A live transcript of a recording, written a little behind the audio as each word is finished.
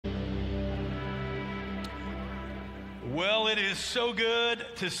Well, it is so good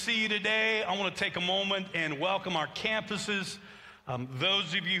to see you today. I want to take a moment and welcome our campuses.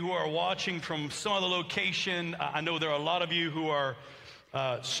 Those of you who are watching from some other location, I know there are a lot of you who are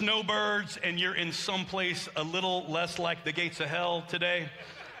snowbirds and you're in some place a little less like the gates of hell today.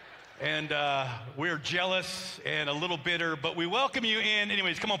 And we're jealous and a little bitter, but we welcome you in.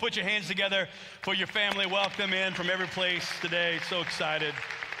 Anyways, come on, put your hands together for your family. Welcome them in from every place today. So excited.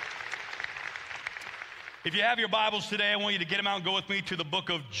 If you have your Bibles today, I want you to get them out and go with me to the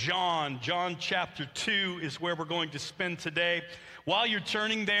book of John. John chapter 2 is where we're going to spend today. While you're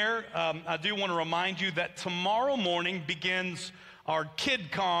turning there, I do want to remind you that tomorrow morning begins our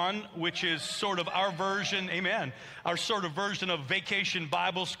KidCon, which is sort of our version, amen, our sort of version of Vacation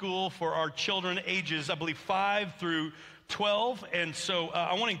Bible School for our children ages, I believe, 5 through 12. And so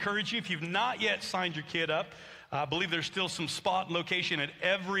I want to encourage you, if you've not yet signed your kid up, I believe there's still some spot and location at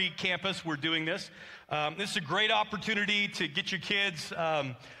every campus we're doing this. This is a great opportunity to get your kids, out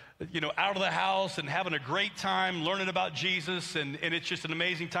of the house and having a great time learning about Jesus, and it's just an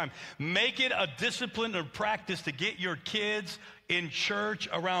amazing time. Make it a discipline or practice to get your kids in church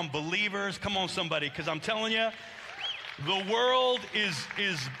around believers. Come on, somebody, because I'm telling you, the world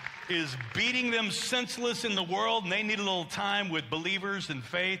is beating them senseless in the world, and they need a little time with believers and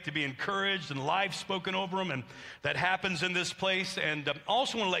faith to be encouraged and life spoken over them, and that happens in this place. And I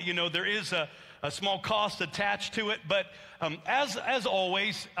also want to let you know there is a small cost attached to it, but as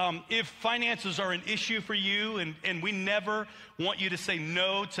always, if finances are an issue for you, and we never want you to say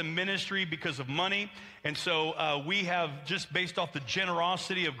no to ministry because of money, and so we have, just based off the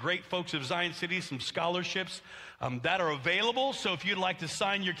generosity of great folks of Zion City, some scholarships that are available. So if you'd like to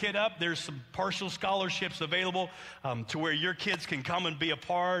sign your kid up, there's some partial scholarships available to where your kids can come and be a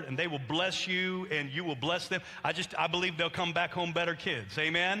part, and they will bless you and you will bless them. I believe they'll come back home better kids.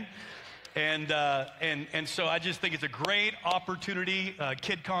 Amen. And so I just think it's a great opportunity.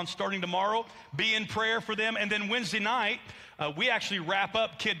 KidCon starting tomorrow. Be in prayer for them. And then Wednesday night, we actually wrap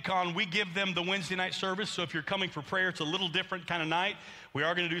up KidCon. We give them the Wednesday night service. So if you're coming for prayer, it's a little different kind of night. We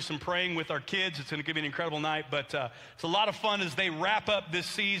are going to do some praying with our kids. It's going to give you an incredible night. But it's a lot of fun as they wrap up this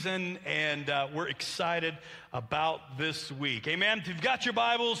season. And we're excited about this week. Amen. If you've got your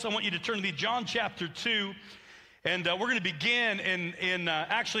Bibles, I want you to turn to John chapter 2. And we're going to begin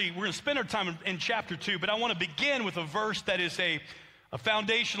actually, we're going to spend our time in chapter 2, but I want to begin with a verse that is a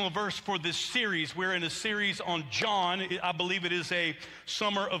foundational verse for this series. We're in a series on John. I believe it is a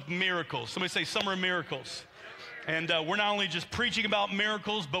summer of miracles. Somebody say summer of miracles. And we're not only just preaching about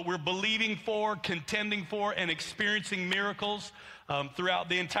miracles, but we're believing for, contending for, and experiencing miracles throughout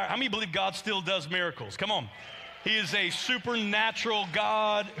the entire. How many believe God still does miracles? Come on. He is a supernatural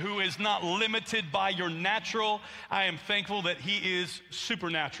God who is not limited by your natural. I am thankful that he is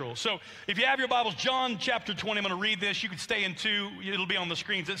supernatural. So if you have your Bibles, John chapter 20, I'm going to read this. You can stay in 2. It'll be on the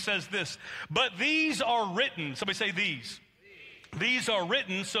screens. It says this: "But these are written," somebody say these. "These are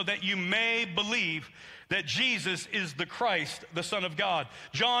written so that you may believe that Jesus is the Christ, the Son of God."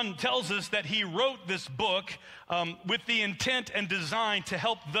 John tells us that he wrote this book with the intent and design to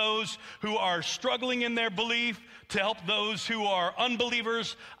help those who are struggling in their belief, to help those who are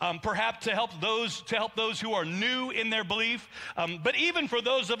unbelievers, perhaps to help those who are new in their belief, but even for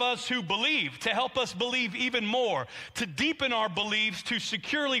those of us who believe, to help us believe even more, to deepen our beliefs, to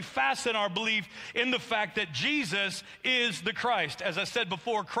securely fasten our belief in the fact that Jesus is the Christ. As I said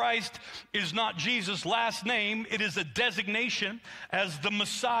before, Christ is not Jesus' last name. It is a designation as the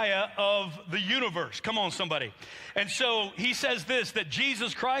Messiah of the universe. Come on, somebody. And so he says this, that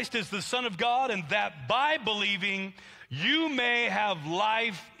Jesus Christ is the Son of God, and that by believing you may have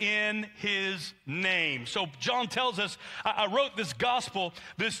life in his name. So John tells us, I wrote this gospel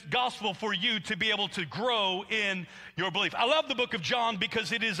for you to be able to grow in your belief. I love the book of John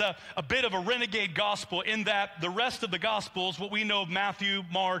because it is a bit of a renegade gospel in that the rest of the gospels, what we know of Matthew,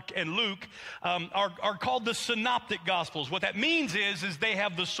 Mark, and Luke, are called the synoptic gospels. What that means is they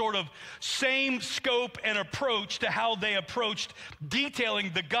have the sort of same scope and approach to how they approached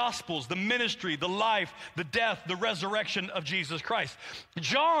detailing the gospels, the ministry, the life, the death, the resurrection of Jesus Christ.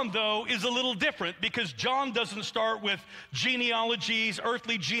 John, though, is a little different because John doesn't start with genealogies,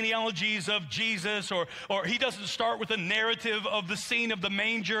 earthly genealogies of Jesus, or he doesn't start with a narrative of the scene of the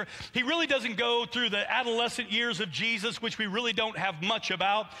manger. He really doesn't go through the adolescent years of Jesus, which we really don't have much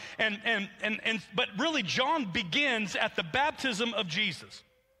about. But really, John begins at the baptism of Jesus.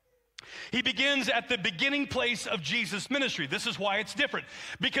 He begins at the beginning place of Jesus' ministry. This is why it's different,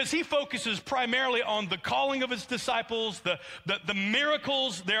 because he focuses primarily on the calling of his disciples, the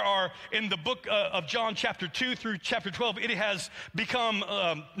miracles there are in the book of John chapter 2 through chapter 12. It has become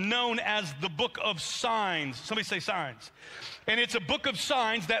known as the book of signs. Somebody say signs. And it's a book of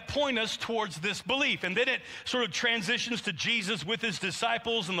signs that point us towards this belief. And then it sort of transitions to Jesus with his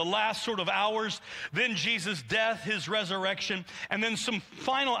disciples in the last sort of hours, then Jesus' death, his resurrection, and then some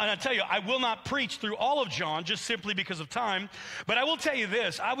final, and I tell you, I will not preach through all of John just simply because of time, but I will tell you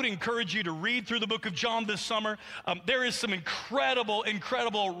this, I would encourage you to read through the book of John this summer. There is some incredibly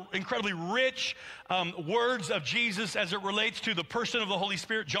rich words of Jesus as it relates to the person of the Holy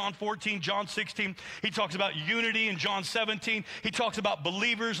Spirit. John 14, John 16, he talks about unity in John 17. He talks about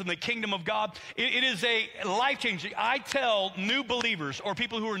believers in the kingdom of God. It is a life-changing. I tell new believers or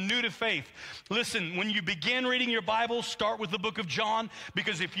people who are new to faith, listen, when you begin reading your Bible, start with the book of John,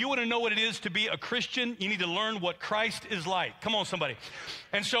 because if you want to know what it is to be a Christian, you need to learn what Christ is like. Come on, somebody.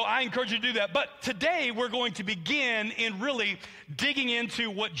 And so I encourage you to do that. But today we're going to begin in really digging into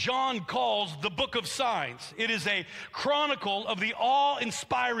what John calls the book of signs. It is a chronicle of the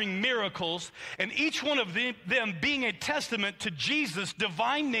awe-inspiring miracles, and each one of them being a testament to Jesus'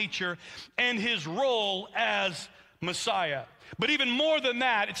 divine nature and his role as Messiah. But even more than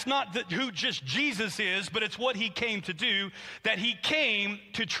that, it's not who just Jesus is, but it's what he came to do, that he came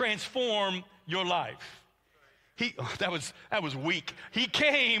to transform your life. That was weak. He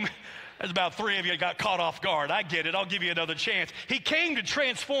came, there's about 3 of you that got caught off guard. I get it, I'll give you another chance. He came to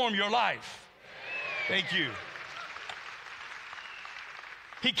transform your life. Thank you.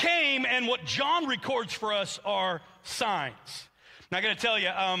 He came, and what John records for us are signs. Now, I got to tell you,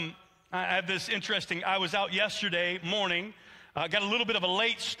 I have this interesting, I was out yesterday morning, got a little bit of a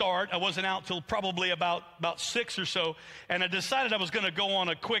late start. I wasn't out till probably about 6 or so, and I decided I was going to go on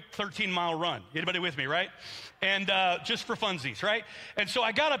a quick 13-mile run. Anybody with me, right? And just for funsies, right? And so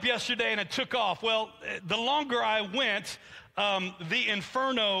I got up yesterday and I took off. Well, the longer I went, the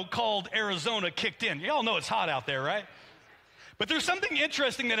inferno called Arizona kicked in. You all know it's hot out there, right? But there's something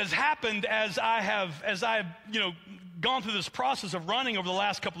interesting that has happened as I've gone through this process of running over the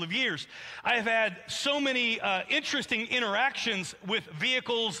last couple of years. I have had so many interesting interactions with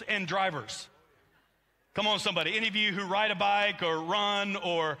vehicles and drivers. Come on, somebody. Any of you who ride a bike or run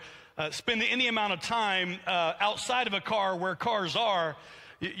or spend any amount of time outside of a car where cars are,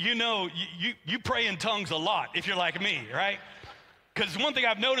 you pray in tongues a lot if you're like me, right? Because one thing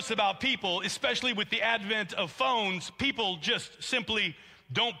I've noticed about people, especially with the advent of phones, people just simply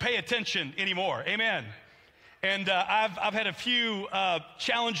don't pay attention anymore. Amen. And I've had a few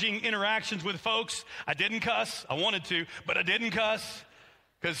challenging interactions with folks. I didn't cuss. I wanted to, but I didn't cuss.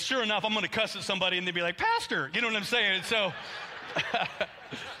 Because sure enough, I'm going to cuss at somebody and they'd be like, Pastor, you know what I'm saying? So,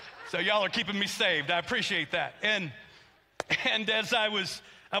 so y'all are keeping me saved. I appreciate that. And as I was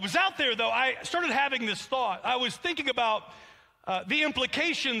out there, though, I started having this thought. I was thinking about the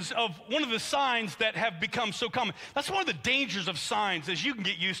implications of one of the signs that have become so common. That's one of the dangers of signs, is you can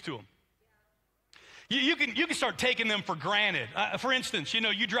get used to them. You can start taking them for granted. For instance,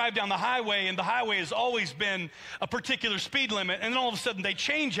 you drive down the highway, and the highway has always been a particular speed limit, and then all of a sudden they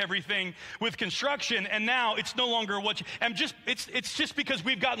change everything with construction, and now it's no longer it's just because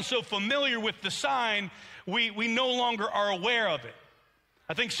we've gotten so familiar with the sign, we no longer are aware of it.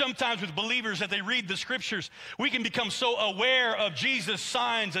 I think sometimes with believers, that they read the scriptures, we can become so aware of Jesus'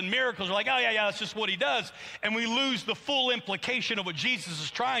 signs and miracles. We're like, oh, yeah, that's just what he does. And we lose the full implication of what Jesus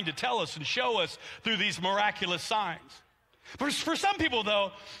is trying to tell us and show us through these miraculous signs. For some people,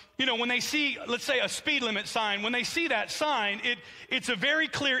 though, when they see, let's say, a speed limit sign, when they see that sign, it's a very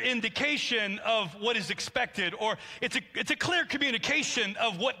clear indication of what is expected, or it's a clear communication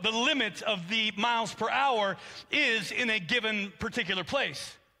of what the limit of the miles per hour is in a given particular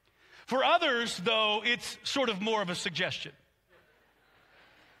place. For others, though, it's sort of more of a suggestion.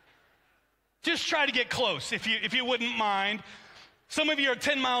 Just try to get close, if you wouldn't mind. Some of you are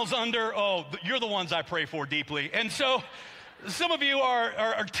 10 miles under. Oh, you're the ones I pray for deeply. And so some of you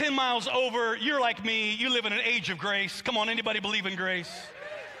are 10 miles over. You're like me. You live in an age of grace. Come on, anybody believe in grace?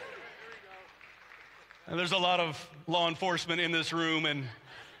 And there's a lot of law enforcement in this room, and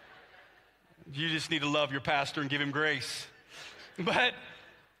you just need to love your pastor and give him grace. But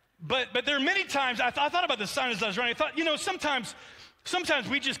there are many times, I thought about this sign as I was running. I thought, sometimes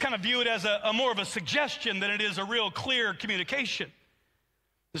we just kind of view it as a more of a suggestion than it is a real clear communication.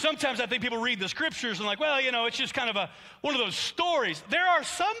 Sometimes I think people read the scriptures and like, well, it's just kind of one of those stories. There are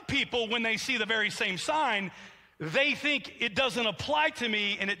some people, when they see the very same sign, they think it doesn't apply to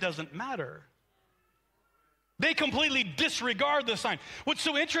me and it doesn't matter. They completely disregard the sign. What's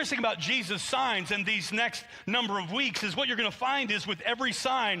so interesting about Jesus' signs in these next number of weeks is what you're going to find is with every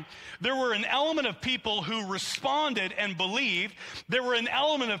sign, there were an element of people who responded and believed. There were an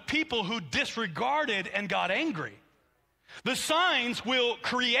element of people who disregarded and got angry. The signs will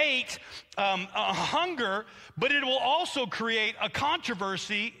create a hunger, but it will also create a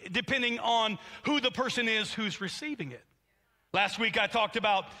controversy depending on who the person is who's receiving it. Last week I talked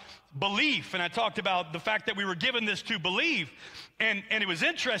about belief, and I talked about the fact that we were given this to believe. And it was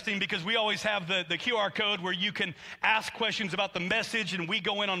interesting because we always have the QR code where you can ask questions about the message, and we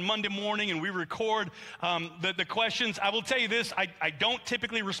go in on Monday morning and we record the questions. I will tell you this, I don't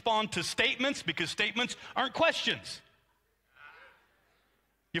typically respond to statements because statements aren't questions.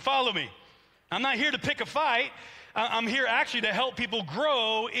 You follow me? I'm not here to pick a fight. I'm here actually to help people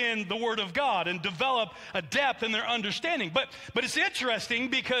grow in the Word of God and develop a depth in their understanding. But it's interesting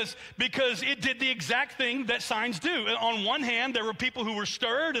because it did the exact thing that signs do. On one hand, there were people who were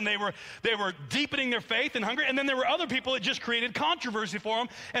stirred and they were deepening their faith and hunger. And then there were other people that just created controversy for them,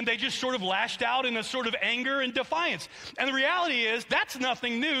 and they just sort of lashed out in a sort of anger and defiance. And the reality is that's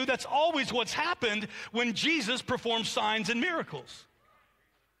nothing new. That's always what's happened when Jesus performs signs and miracles.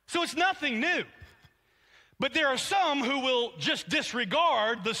 So it's nothing new. But there are some who will just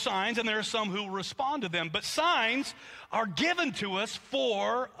disregard the signs, and there are some who will respond to them. But signs are given to us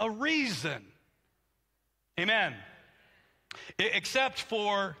for a reason. Amen. Except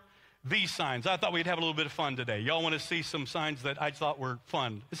for these signs. I thought we'd have a little bit of fun today. Y'all want to see some signs that I thought were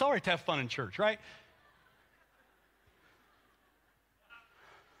fun? It's all right to have fun in church, right?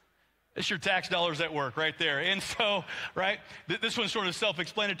 It's your tax dollars at work right there. And so, right, this one's sort of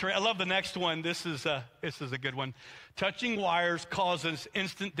self-explanatory. I love the next one. This is a good one. Touching wires causes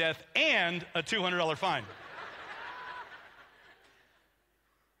instant death and a $200 fine.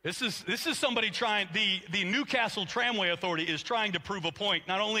 This is somebody trying, the Newcastle Tramway Authority is trying to prove a point.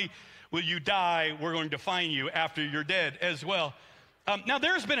 Not only will you die, we're going to fine you after you're dead as well. Now,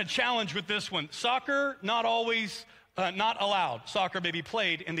 there's been a challenge with this one. Soccer, not always... not allowed. Soccer may be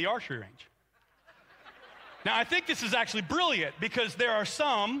played in the archery range. Now, I think this is actually brilliant because there are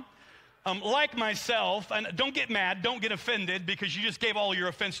some, like myself, and don't get mad, don't get offended because you just gave all your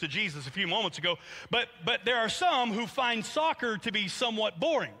offense to Jesus a few moments ago, but there are some who find soccer to be somewhat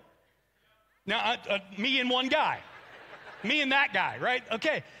boring. Now, me and one guy. Me and that guy, right?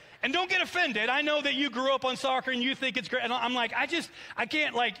 Okay. And don't get offended. I know that you grew up on soccer and you think it's great. And I'm like, I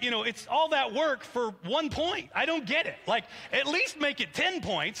can't, it's all that work for 1 point. I don't get it. Like, at least make it 10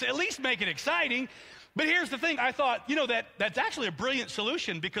 points. At least make it exciting. But here's the thing. I thought, that's actually a brilliant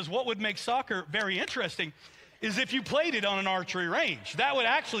solution because what would make soccer very interesting is if you played it on an archery range. That would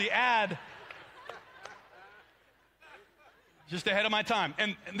actually add, just ahead of my time.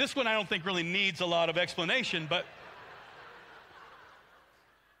 And this one I don't think really needs a lot of explanation, but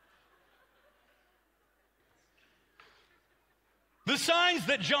the signs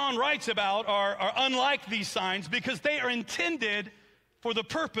that John writes about are unlike these signs because they are intended for the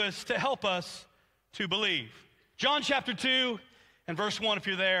purpose to help us to believe. John chapter 2 and verse 1, if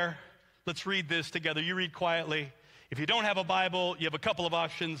you're there, let's read this together. You read quietly. If you don't have a Bible, you have a couple of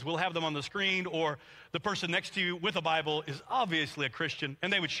options. We'll have them on the screen, or the person next to you with a Bible is obviously a Christian,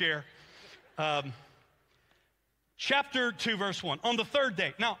 and they would share. Chapter 2, verse 1. On the third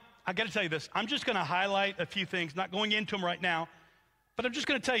day. Now, I got to tell you this. I'm just going to highlight a few things, not going into them right now. But I'm just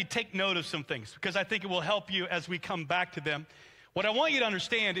going to tell you, take note of some things because I think it will help you as we come back to them. What I want you to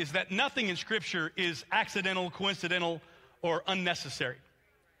understand is that nothing in Scripture is accidental, coincidental, or unnecessary.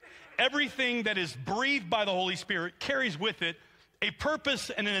 Everything that is breathed by the Holy Spirit carries with it a purpose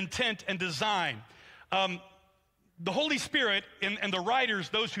and an intent and design. The Holy Spirit and the writers,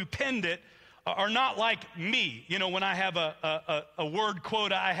 those who penned it, are not like me. When I have a word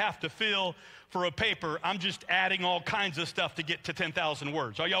quota I have to fill for a paper, I'm just adding all kinds of stuff to get to 10,000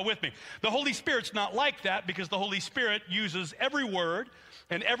 words. Are y'all with me? The Holy Spirit's not like that because the Holy Spirit uses every word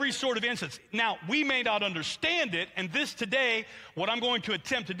and every sort of instance. Now, we may not understand it, and this today, what I'm going to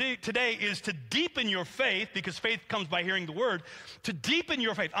attempt to do today is to deepen your faith, because faith comes by hearing the word, to deepen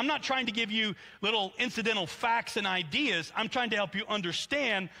your faith. I'm not trying to give you little incidental facts and ideas. I'm trying to help you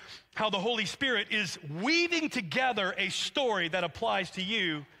understand how the Holy Spirit is weaving together a story that applies to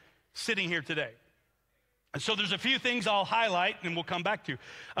you sitting here today. And so there's a few things I'll highlight and we'll come back to.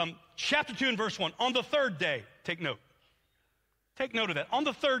 Chapter 2 and verse 1, on the third day, take note. Take note of that. On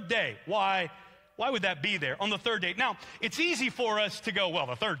the third day, why would that be there? On the third day. Now, it's easy for us to go, well,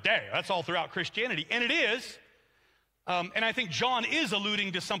 the third day, that's all throughout Christianity. And it is. And I think John is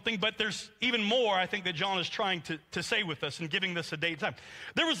alluding to something, but there's even more I think that John is trying to say with us and giving this a date and time.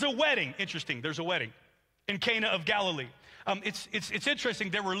 There was a wedding. Interesting, there's a wedding. in Cana of Galilee. It's interesting.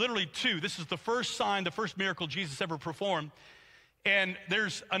 There were literally two. This is the first sign, the first miracle Jesus ever performed. And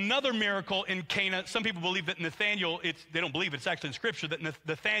there's another miracle in Cana. Some people believe that Nathanael, they don't believe it's actually in Scripture, that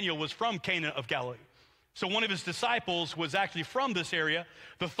Nathanael was from Cana of Galilee. So one of his disciples was actually from this area.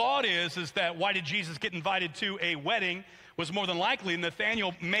 The thought is that why did Jesus get invited to a wedding was more than likely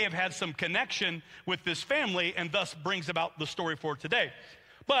Nathanael may have had some connection with this family and thus brings about the story for today.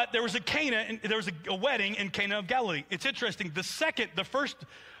 But there was a wedding in Cana of Galilee. It's interesting. The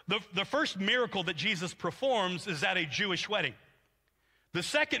first miracle that Jesus performs is at a Jewish wedding. The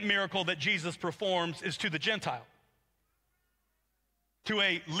second miracle that Jesus performs is to the Gentile, to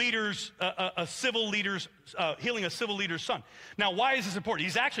a civil leader's, healing a civil leader's son. Now, why is this important?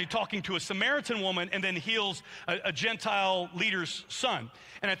 He's actually talking to a Samaritan woman and then heals a Gentile leader's son.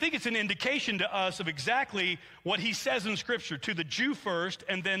 And I think it's an indication to us of exactly what he says in Scripture, to the Jew first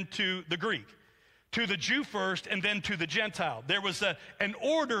and then to the Greek. To the Jew first and then to the Gentile. There was an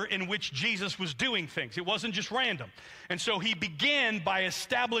order in which Jesus was doing things. It wasn't just random. And so he began by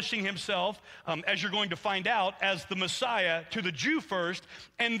establishing himself, as you're going to find out, as the Messiah to the Jew first.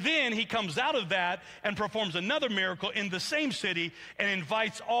 And then he comes out of that and performs another miracle in the same city and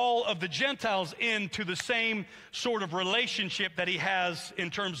invites all of the Gentiles into the same sort of relationship that he has in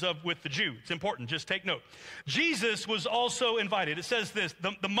terms of with the Jew. It's important. Just take note. Jesus was also invited. It says this,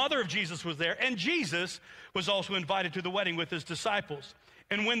 the mother of Jesus was there, and Jesus was also invited to the wedding with his disciples.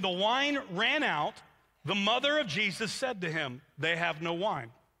 And when the wine ran out, the mother of Jesus said to him, "They have no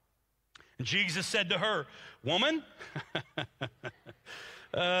wine." And Jesus said to her, "Woman,"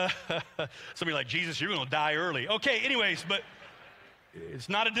 somebody like, "Jesus, you're going to die early." Okay, anyways, but it's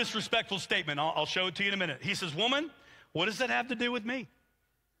not a disrespectful statement. I'll show it to you in a minute. He says, "Woman, what does that have to do with me?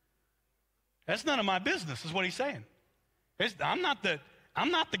 That's none of my business," is what he's saying. I'm not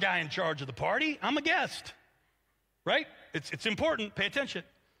the guy in charge of the party. I'm a guest, right? It's important. Pay attention.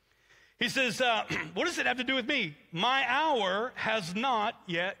 He says, what does it have to do with me? My hour has not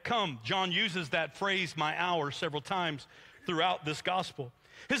yet come. John uses that phrase, my hour, several times throughout this gospel.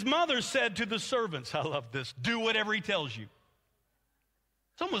 His mother said to the servants, I love this, do whatever he tells you.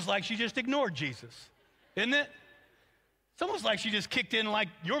 It's almost like she just ignored Jesus, isn't it? It's almost like she just kicked in like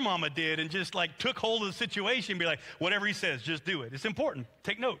your mama did and just like took hold of the situation and be like, whatever he says, just do it. It's important.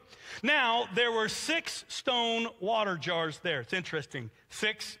 Take note. Now, there were 6 stone water jars there. It's interesting.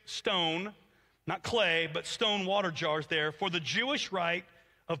 6 stone, not clay, but stone water jars there for the Jewish rite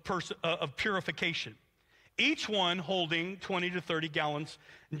of purification, each one holding 20 to 30 gallons.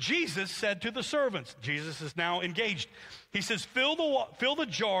 Jesus said to the servants, Jesus is now engaged. He says, fill the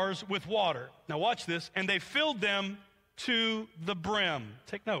jars with water. Now watch this. And they filled them to the brim.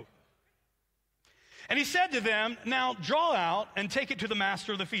 Take note. And he said to them, now draw out and take it to the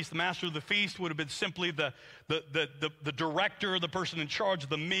master of the feast. The master of the feast would have been simply the director, the person in charge of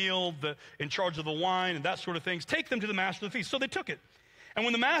the meal, in charge of the wine and that sort of things. Take them to the master of the feast. So they took it. And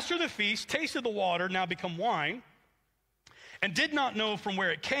when the master of the feast tasted the water, now become wine, and did not know from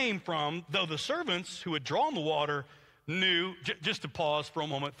where it came from, though the servants who had drawn the water knew, just to pause for a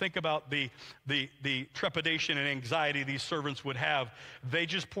moment, think about the trepidation and anxiety these servants would have. They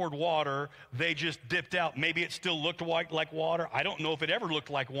just poured water, they just dipped out. Maybe it still looked like water. I don't know if it ever looked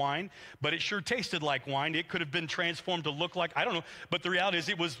like wine, but it sure tasted like wine. It could have been transformed to look like, I don't know. But the reality is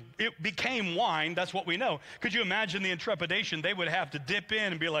it became wine. That's what we know. Could you imagine the intrepidation? They would have to dip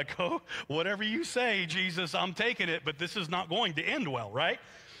in and be like, oh, whatever you say, Jesus, I'm taking it, but this is not going to end well, right?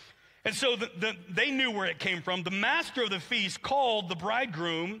 And so they knew where it came from. The master of the feast called the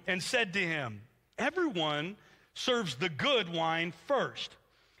bridegroom and said to him, everyone serves the good wine first.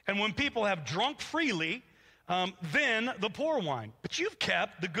 And when people have drunk freely, then the poor wine. But you've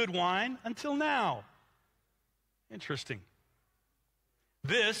kept the good wine until now. Interesting.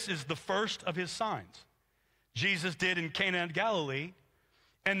 This is the first of his signs Jesus did in Cana of Galilee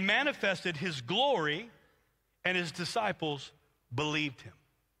and manifested his glory, and his disciples believed him.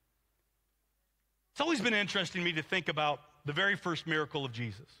 It's always been interesting to me to think about the very first miracle of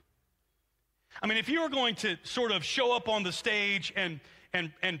Jesus. I mean, if you were going to sort of show up on the stage and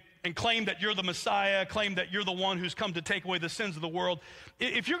claim that you're the Messiah, claim that you're the one who's come to take away the sins of the world,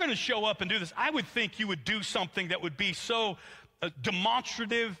 if you're going to show up and do this, I would think you would do something that would be so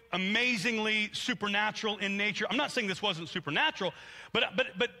demonstrative, amazingly supernatural in nature. I'm not saying this wasn't supernatural, but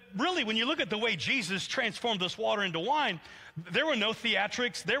really, when you look at the way Jesus transformed this water into wine, there were no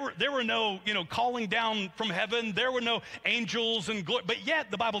theatrics. There were no, calling down from heaven. There were no angels and glory. But yet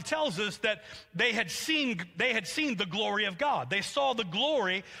the Bible tells us that they had seen the glory of God. They saw the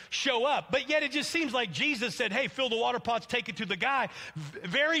glory show up. But yet it just seems like Jesus said, hey, fill the water pots, take it to the guy.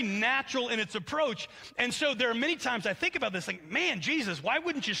 Very natural in its approach. And so there are many times I think about this, like, man, Jesus, why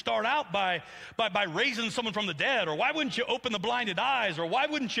wouldn't you start out by raising someone from the dead? Or why wouldn't you open the blinded eyes? Or why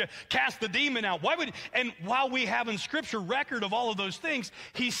wouldn't you cast the demon out? And while we have in Scripture record of all of those things,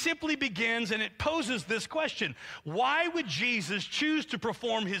 he simply begins, and it poses this question: why would Jesus choose to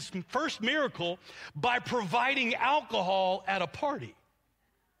perform his first miracle by providing alcohol at a party?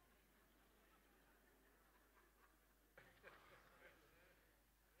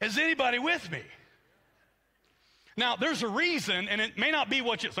 Is anybody with me? Now, there's a reason, and it may not be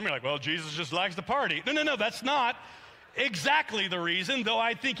what somebody like, well, Jesus just likes to party. No, that's not exactly the reason, though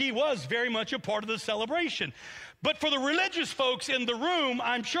I think he was very much a part of the celebration. But for the religious folks in the room,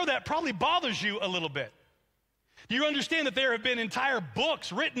 I'm sure that probably bothers you a little bit. You understand that there have been entire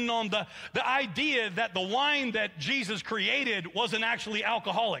books written on the idea that the wine that Jesus created wasn't actually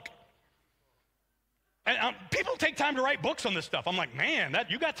alcoholic. And people take time to write books on this stuff. I'm like, man,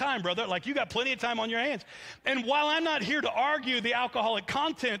 you got time, brother. Like, you got plenty of time on your hands. And while I'm not here to argue the alcoholic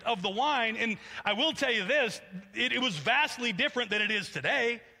content of the wine, and I will tell you this, it was vastly different than it is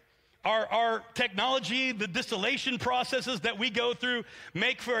today. Our technology, the distillation processes that we go through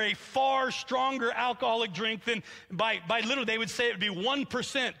make for a far stronger alcoholic drink than by literally, they would say it would be 1%,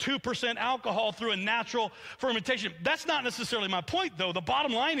 2% alcohol through a natural fermentation. That's not necessarily my point, though. The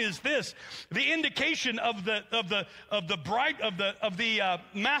bottom line is this: the indication of the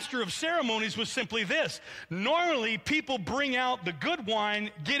master of ceremonies was simply this. Normally, people bring out the good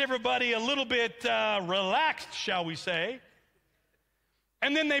wine, get everybody a little bit relaxed, shall we say.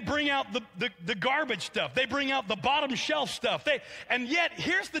 And then they bring out the garbage stuff. They bring out the bottom shelf stuff. And yet,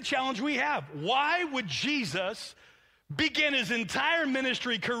 here's the challenge we have. Why would Jesus begin his entire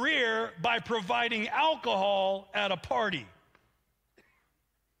ministry career by providing alcohol at a party?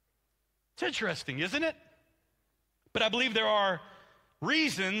 It's interesting, isn't it? But I believe there are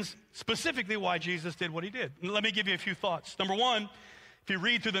reasons specifically why Jesus did what he did. Let me give you a few thoughts. Number one, if you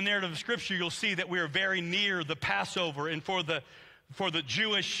read through the narrative of Scripture, you'll see that we are very near the Passover, and for the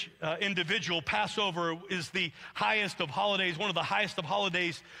Jewish individual, Passover is the highest of holidays, one of the highest of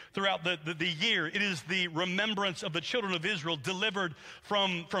holidays throughout the year. It is the remembrance of the children of Israel delivered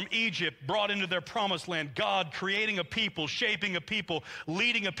from Egypt, brought into their promised land. God creating a people, shaping a people,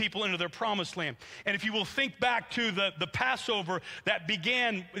 leading a people into their promised land. And if you will think back to the Passover that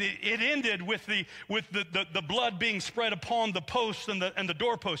began, it ended with the blood being spread upon the posts and the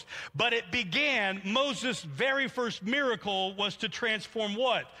doorposts. But it began, Moses' very first miracle was to transform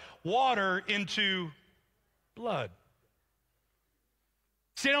what? Water into blood.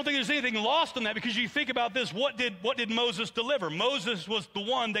 See, I don't think there's anything lost in that, because you think about this, what did Moses deliver? Moses was the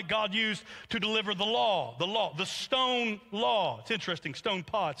one that God used to deliver the law, the stone law. It's interesting, stone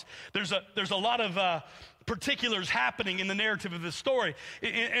pots. There's a lot of particulars happening in the narrative of this story,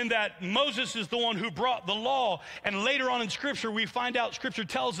 in that Moses is the one who brought the law, and later on in Scripture we find out, Scripture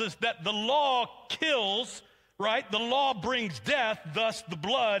tells us that the law kills, right? The law brings death, thus the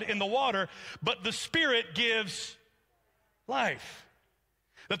blood in the water, but the Spirit gives life.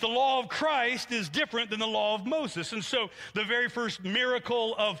 That the law of Christ is different than the law of Moses. And so the very first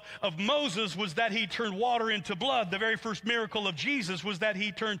miracle of Moses was that he turned water into blood. The very first miracle of Jesus was that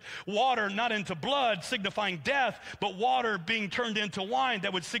he turned water not into blood, signifying death, but water being turned into wine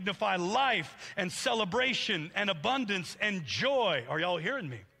that would signify life and celebration and abundance and joy. Are y'all hearing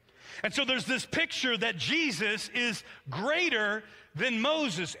me? And so there's this picture that Jesus is greater than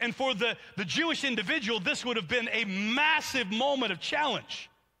Moses. And for the Jewish individual, this would have been a massive moment of challenge.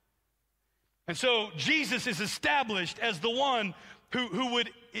 And so Jesus is established as the one who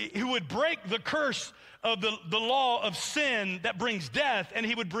would break the curse of the law of sin that brings death, and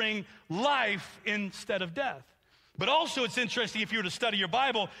he would bring life instead of death. But also it's interesting, if you were to study your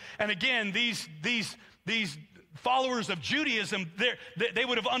Bible, and again, these followers of Judaism, they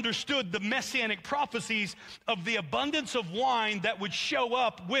would have understood the messianic prophecies of the abundance of wine that would show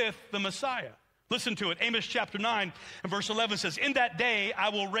up with the Messiah. Listen to it. Amos chapter 9 and verse 11 says, "In that day I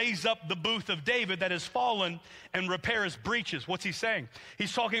will raise up the booth of David that has fallen and repair his breaches." What's he saying?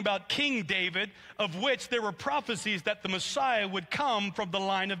 He's talking about King David, of which there were prophecies that the Messiah would come from the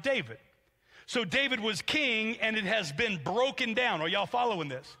line of David. So David was king, and it has been broken down. Are y'all following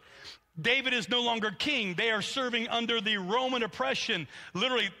this? David is no longer king. They are serving under the Roman oppression,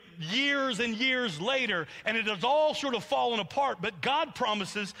 literally years and years later, and it has all sort of fallen apart. But God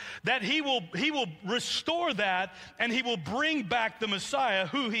promises that he will restore that, and he will bring back the Messiah,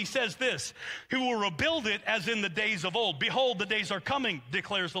 who he says this, who will rebuild it as in the days of old. Behold, the days are coming,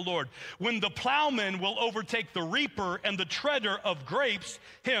 declares the Lord, when the plowman will overtake the reaper and the treader of grapes,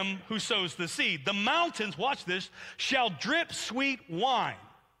 him who sows the seed. The mountains, watch this, shall drip sweet wine.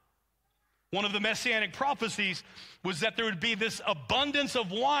 One of the messianic prophecies was that there would be this abundance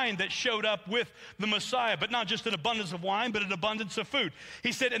of wine that showed up with the Messiah, but not just an abundance of wine, but an abundance of food.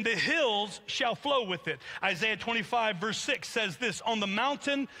 He said, and the hills shall flow with it. Isaiah 25 verse 6 says this, on the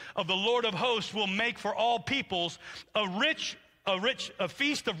mountain of the Lord of hosts will make for all peoples a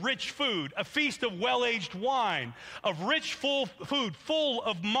feast of rich food, a feast of well-aged wine, of rich full food, full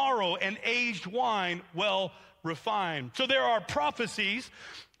of marrow and aged wine, well refined. So there are prophecies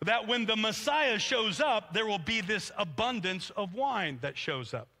that when the Messiah shows up, there will be this abundance of wine that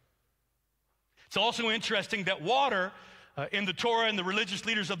shows up. It's also interesting that water in the Torah and the religious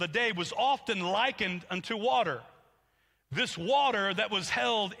leaders of the day was often likened unto water. This water that was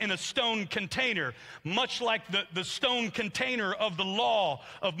held in a stone container, much like the stone container of the law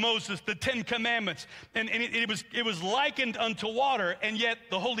of Moses, the Ten Commandments. And it was likened unto water, and yet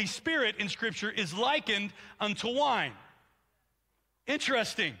the Holy Spirit in Scripture is likened unto wine.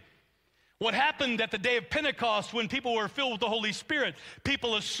 Interesting. What happened at the day of Pentecost when people were filled with the Holy Spirit?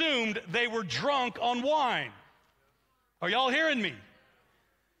 People assumed they were drunk on wine. Are y'all hearing me?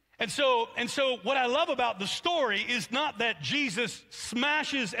 And so what I love about the story is not that Jesus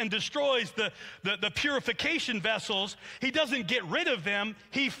smashes and destroys the purification vessels. He doesn't get rid of them.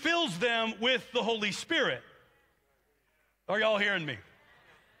 He fills them with the Holy Spirit. Are y'all hearing me?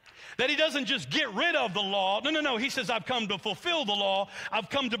 That he doesn't just get rid of the law. No. He says, I've come to fulfill the law. I've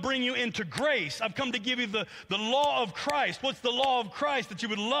come to bring you into grace. I've come to give you the law of Christ. What's the law of Christ? That you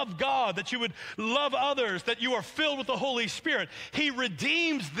would love God, that you would love others, that you are filled with the Holy Spirit. He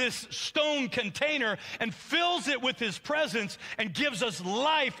redeems this stone container and fills it with his presence and gives us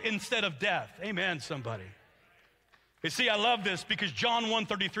life instead of death. Amen, somebody. You see, I love this because John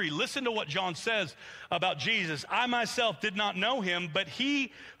 1:33, listen to what John says about Jesus. I myself did not know him, but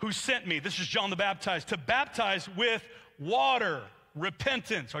he who sent me, this is John the Baptist, to baptize with water,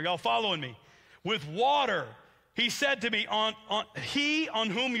 repentance. Are y'all following me? With water. He said to me, he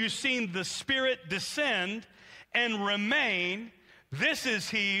on whom you've seen the Spirit descend and remain, this is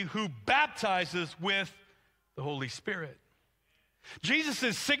he who baptizes with the Holy Spirit. Jesus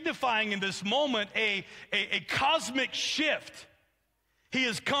is signifying in this moment a cosmic shift. He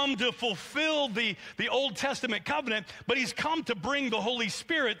has come to fulfill the Old Testament covenant, but he's come to bring the Holy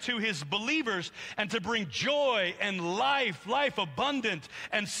Spirit to his believers and to bring joy and life abundant,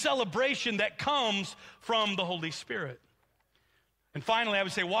 and celebration that comes from the Holy Spirit. And finally, I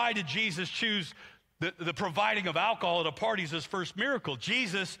would say, why did Jesus choose the providing of alcohol at a party as his first miracle?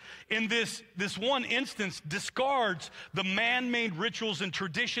 Jesus, in this one instance, discards the man-made rituals and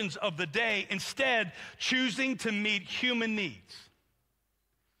traditions of the day, instead choosing to meet human needs.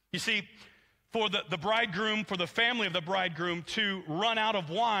 You see, for the bridegroom, for the family of the bridegroom to run out of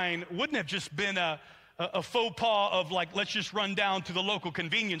wine wouldn't have just been a faux pas of like, let's just run down to the local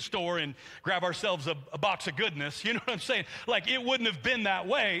convenience store and grab ourselves a box of goodness. You know what I'm saying? Like, it wouldn't have been that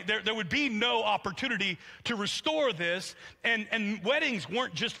way. There would be no opportunity to restore this. And weddings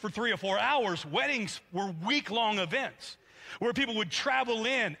weren't just for 3 or 4 hours. Weddings were week-long events where people would travel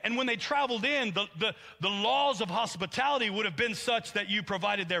in. And when they traveled in, the laws of hospitality would have been such that you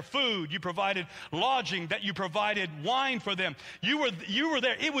provided their food, you provided lodging, that you provided wine for them. You were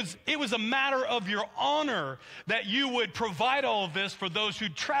there. It was a matter of your honor that you would provide all of this for those who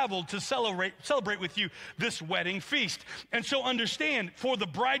traveled to celebrate with you this wedding feast. And so understand, for the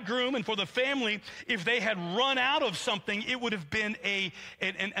bridegroom and for the family, if they had run out of something, it would have been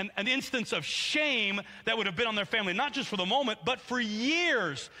an instance of shame that would have been on their family, not just for the moment, but for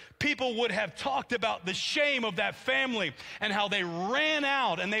years. People would have talked about the shame of that family and how they ran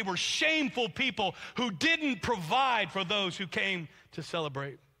out and they were shameful people who didn't provide for those who came to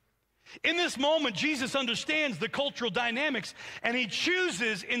celebrate. In this moment, Jesus understands the cultural dynamics, and he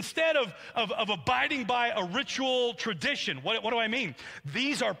chooses, instead of abiding by a ritual tradition. What do I mean?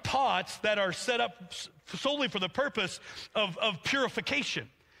 These are pots that are set up solely for the purpose of purification.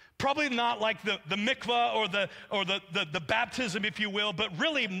 probably not like the mikvah or the baptism, if you will, but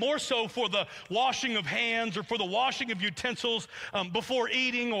really more so for the washing of hands or for the washing of utensils before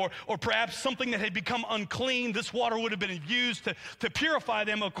eating, or perhaps something that had become unclean. This water would have been used to purify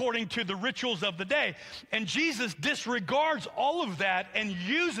them according to the rituals of the day. And Jesus disregards all of that and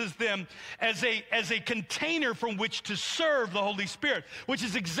uses them as a container from which to serve the Holy Spirit, which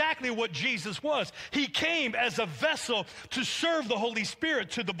is exactly what Jesus was. He came as a vessel to serve the Holy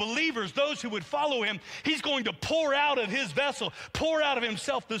Spirit to the believers, those who would follow him. He's going to pour out of his vessel, pour out of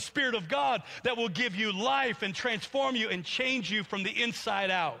himself the Spirit of God that will give you life and transform you and change you from the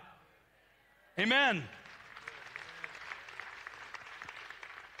inside out. Amen.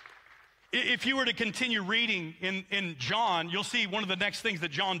 If you were to continue reading in John, you'll see one of the next things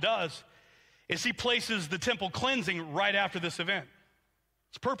that John does is he places the temple cleansing right after this event.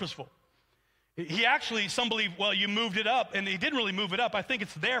 It's purposeful. He actually, some believe, well, you moved it up, and he didn't really move it up. I think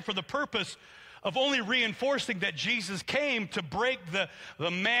it's there for the purpose of only reinforcing that Jesus came to break the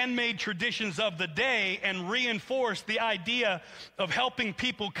man-made traditions of the day and reinforce the idea of helping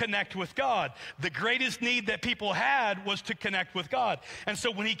people connect with God. The greatest need that people had was to connect with God. And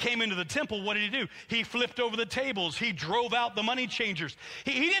so when he came into the temple, what did he do? He flipped over the tables. He drove out the money changers.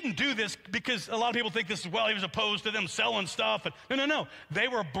 He didn't do this because a lot of people think this is, well, he was opposed to them selling stuff. No. They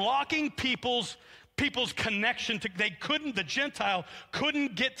were blocking people's connection to, the Gentile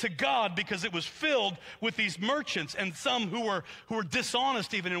couldn't get to God because it was filled with these merchants and some who were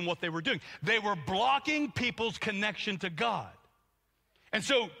dishonest even in what they were doing. They were blocking people's connection to God. And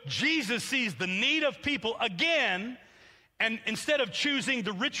so Jesus sees the need of people again, and instead of choosing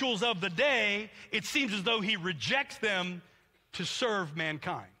the rituals of the day, it seems as though he rejects them to serve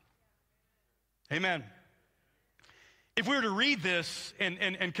mankind. Amen. If we were to read this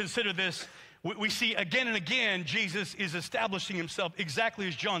and consider this, we see again and again, Jesus is establishing himself exactly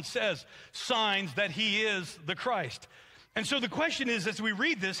as John says, signs that he is the Christ. And so the question is, as we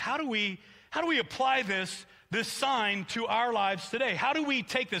read this, how do we apply this sign to our lives today? How do we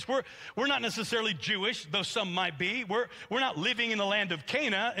take this? We're not necessarily Jewish, though some might be. We're not living in the land of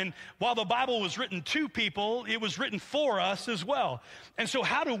Canaan. And while the Bible was written to people, it was written for us as well. And so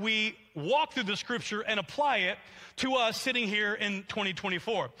how do we walk through the scripture and apply it to us sitting here in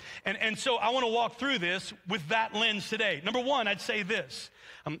 2024? And so I want to walk through this with that lens today. Number one, I'd say this.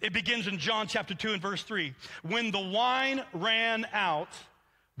 It begins in John chapter 2 and verse 3. When the wine ran out,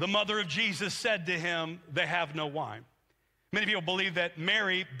 the mother of Jesus said to him, they have no wine. Many people believe that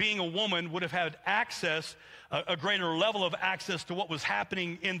Mary, being a woman, would have had access, a greater level of access to what was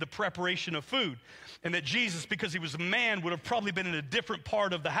happening in the preparation of food. And that Jesus, because he was a man, would have probably been in a different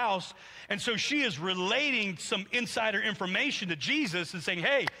part of the house. And so she is relating some insider information to Jesus and saying,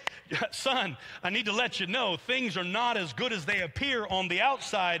 hey, son, I need to let you know things are not as good as they appear on the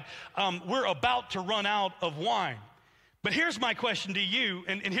outside. We're about to run out of wine. But here's my question to you,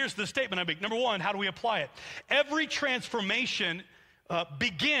 and here's the statement I make. Number one, how do we apply it? Every transformation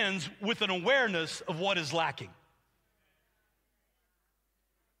begins with an awareness of what is lacking.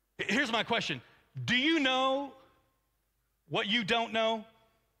 Here's my question. Do you know what you don't know?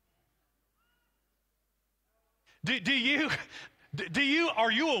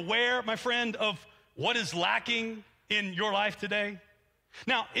 Are you aware, my friend, of what is lacking in your life today?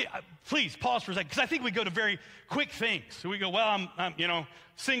 Now, please pause for a second, because I think we go to very quick things. So we go, well, I'm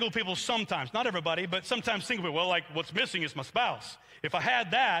single people sometimes, not everybody, but sometimes single people, well, like what's missing is my spouse. If I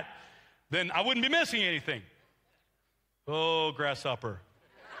had that, then I wouldn't be missing anything. Oh, grasshopper.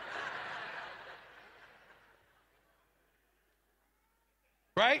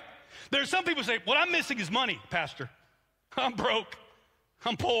 Right? There are some people who say, what I'm missing is money, Pastor. I'm broke.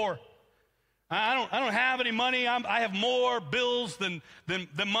 I'm poor. I don't have any money. I have more bills than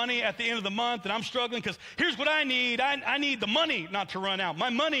money at the end of the month, and I'm struggling because here's what I need. I need the money not to run out. My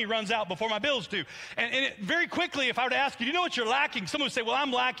money runs out before my bills do. And very quickly, if I were to ask you, do you know what you're lacking? Someone would say, well,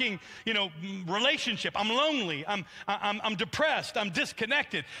 I'm lacking, relationship. I'm lonely. I'm depressed. I'm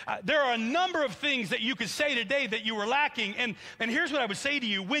disconnected. There are a number of things that you could say today that you were lacking. And here's what I would say to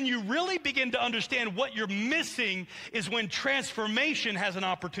you. When you really begin to understand what you're missing is when transformation has an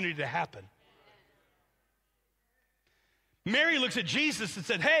opportunity to happen. Mary looks at Jesus and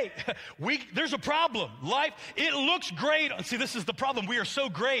said, hey, there's a problem. Life, it looks great. See, this is the problem. We are so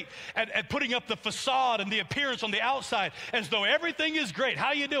great at putting up the facade and the appearance on the outside as though everything is great.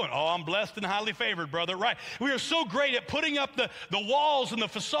 How you doing? Oh, I'm blessed and highly favored, brother. Right. We are so great at putting up the walls and the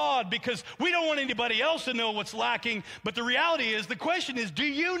facade because we don't want anybody else to know what's lacking. But the reality is, the question is, do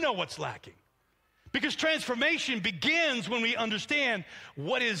you know what's lacking? Because transformation begins when we understand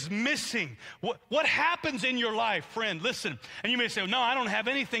what is missing. What happens in your life, friend? Listen, and you may say, no, I don't have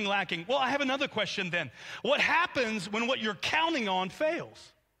anything lacking. Well, I have another question then. What happens when what you're counting on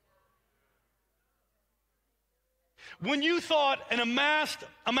fails? When you thought an amassed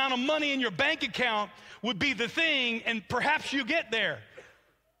amount of money in your bank account would be the thing, and perhaps you get there,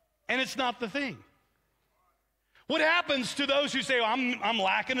 and it's not the thing. What happens to those who say, oh, I'm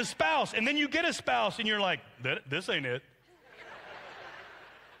lacking a spouse, and then you get a spouse, and you're like, this ain't it.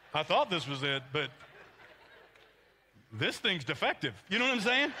 I thought this was it, but this thing's defective. You know what I'm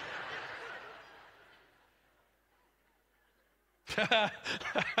saying?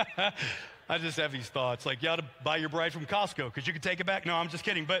 I just have these thoughts, like you ought to buy your bride from Costco because you can take it back. No, I'm just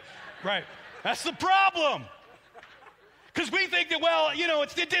kidding, but right. That's the problem. Because we think that, well, you know,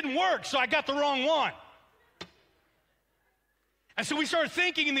 it didn't work, so I got the wrong one. And so we start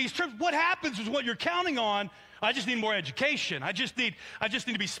thinking in these terms, what happens is what you're counting on, I just need more education. I just need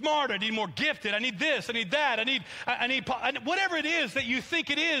to be smarter. I need more gifted. I need this. I need that. I need whatever it is that you think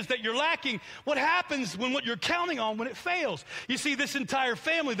it is that you're lacking. What happens when what you're counting on, when it fails? You see, this entire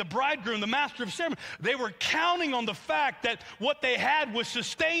family, the bridegroom, the master of ceremony, they were counting on the fact that what they had would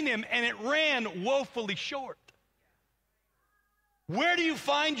sustain him, and it ran woefully short. Where do you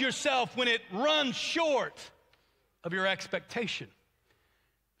find yourself when it runs short of your expectation?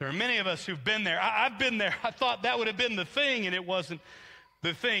 There are many of us who've been there. I've been there. I thought that would have been the thing, and it wasn't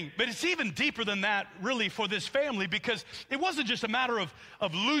the thing. But it's even deeper than that, really, for this family, because it wasn't just a matter of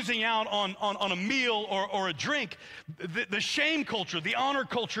losing out on a meal or a drink. The shame culture, the honor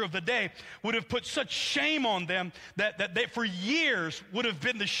culture of the day would have put such shame on them that they, for years, would have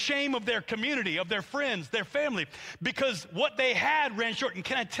been the shame of their community, of their friends, their family, because what they had ran short. And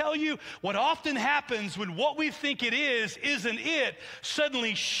can I tell you what often happens when what we think it is isn't it?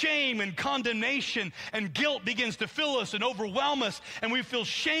 Suddenly shame and condemnation and guilt begins to fill us and overwhelm us, and we feel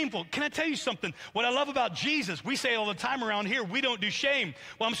shameful. Can I tell you something? What I love about Jesus, we say all the time around here, we don't do shame.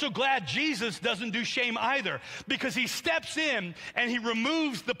 Well, I'm so glad Jesus doesn't do shame either, because he steps in and he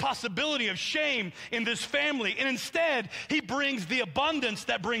removes the possibility of shame in this family, and instead he brings the abundance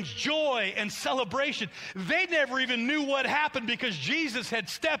that brings joy and celebration. They never even knew what happened because Jesus had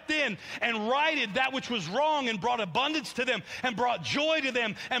stepped in and righted that which was wrong and brought abundance to them and brought joy to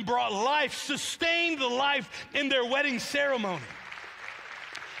them and brought life, sustained the life in their wedding ceremony.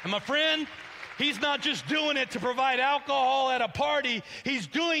 And my friend, he's not just doing it to provide alcohol at a party. He's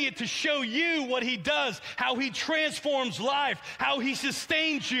doing it to show you what he does, how he transforms life, how he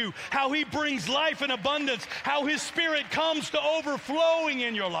sustains you, how he brings life in abundance, how his spirit comes to overflowing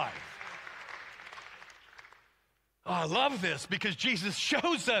in your life. Oh, I love this because Jesus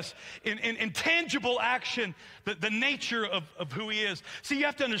shows us in tangible action the nature of who he is. See, you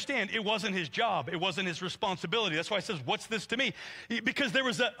have to understand, it wasn't his job. It wasn't his responsibility. That's why he says, what's this to me? Because there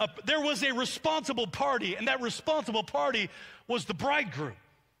was a responsible party, and that responsible party was the bridegroom.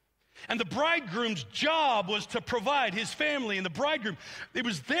 And the bridegroom's job was to provide his family, and the bridegroom, it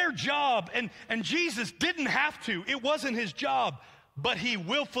was their job, and Jesus didn't have to. It wasn't his job, but he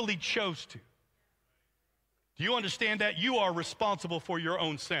willfully chose to. Do you understand that? You are responsible for your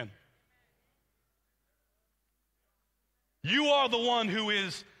own sin. You are the one who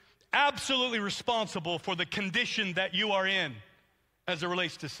is absolutely responsible for the condition that you are in as it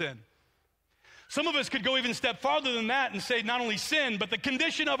relates to sin. Some of us could go even a step farther than that and say not only sin, but the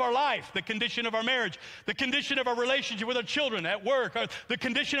condition of our life, the condition of our marriage, the condition of our relationship with our children at work, the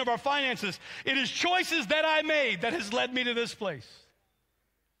condition of our finances. It is choices that I made that has led me to this place.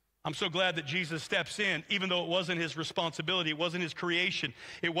 I'm so glad that Jesus steps in, even though it wasn't his responsibility, it wasn't his creation,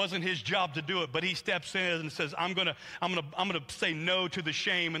 it wasn't his job to do it, but he steps in and says, I'm gonna say no to the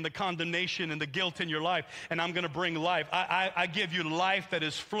shame and the condemnation and the guilt in your life, and I'm gonna bring life. I give you life that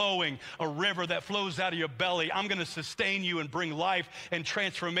is flowing, a river that flows out of your belly. I'm gonna sustain you and bring life and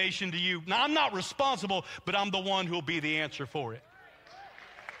transformation to you. Now, I'm not responsible, but I'm the one who will be the answer for it.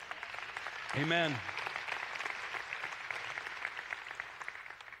 Amen.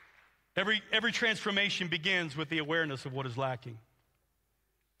 Every transformation begins with the awareness of what is lacking.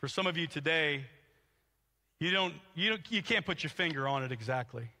 For some of you today, you can't put your finger on it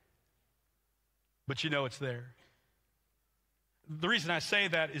exactly, but you know it's there. The reason I say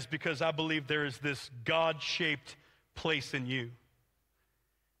that is because I believe there is this God-shaped place in you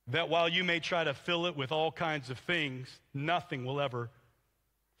that while you may try to fill it with all kinds of things, nothing will ever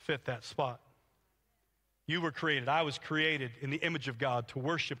fit that spot. You were created, I was created in the image of God, to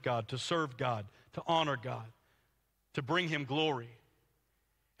worship God, to serve God, to honor God, to bring him glory.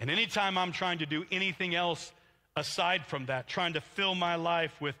 And anytime I'm trying to do anything else aside from that, trying to fill my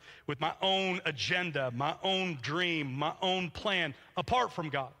life with my own agenda, my own dream, my own plan, apart from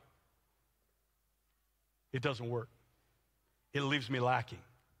God, it doesn't work. It leaves me lacking.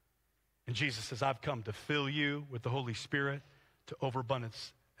 And Jesus says, I've come to fill you with the Holy Spirit to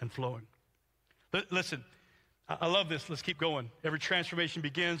overabundance and flowing. Listen, I love this. Let's keep going. Every transformation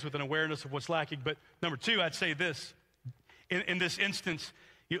begins with an awareness of what's lacking. But number two, I'd say this. In this instance,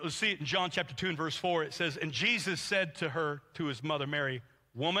 you'll see it in John chapter 2 and verse 4. It says, and Jesus said to her, to his mother Mary,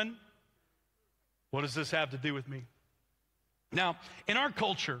 woman, what does this have to do with me? Now, in our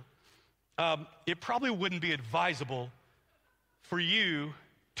culture, it probably wouldn't be advisable for you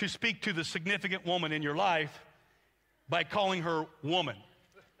to speak to the significant woman in your life by calling her woman.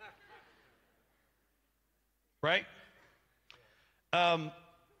 Right? The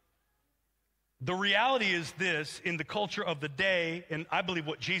reality is this, in the culture of the day, and I believe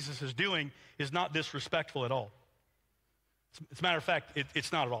what Jesus is doing is not disrespectful at all. As a matter of fact,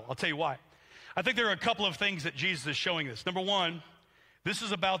 it's not at all. I'll tell you why. I think there are a couple of things that Jesus is showing us. Number one, this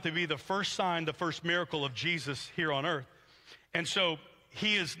is about to be the first sign, the first miracle of Jesus here on earth. And so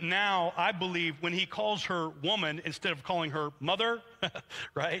he is now, I believe, when he calls her woman instead of calling her mother,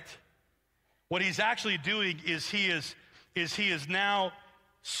 right? What he's actually doing is he is now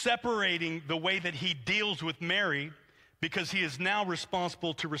separating the way that he deals with Mary, because he is now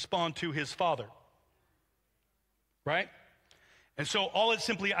responsible to respond to his Father. Right? And so all it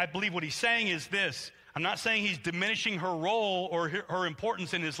simply, I believe what he's saying is this. I'm not saying he's diminishing her role or her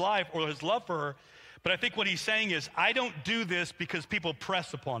importance in his life or his love for her, but I think what he's saying is, I don't do this because people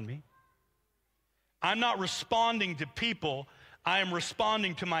press upon me. I'm not responding to people. I am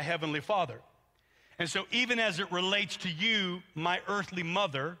responding to my Heavenly Father. And so even as it relates to you, my earthly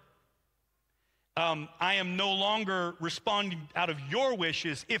mother, I am no longer responding out of your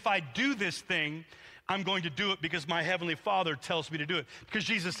wishes. If I do this thing, I'm going to do it because my Heavenly Father tells me to do it. Because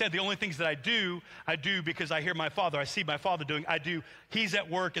Jesus said the only things that I do because I hear my Father. I see my Father doing, I do. He's at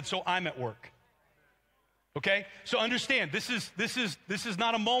work, and so I'm at work. Okay? So understand, this is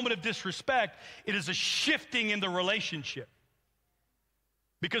not a moment of disrespect. It is a shifting in the relationship.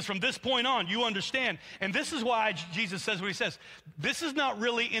 Because from this point on, you understand, and this is why Jesus says what he says. This is not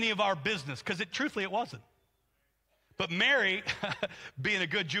really any of our business, because truthfully it wasn't. But Mary, being a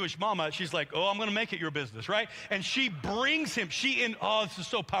good Jewish mama, she's like, oh, I'm going to make it your business, right? And she brings him, this is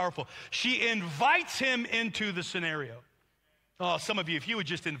so powerful. She invites him into the scenario. Oh, some of you, if you would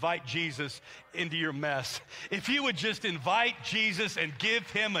just invite Jesus into your mess, if you would just invite Jesus and give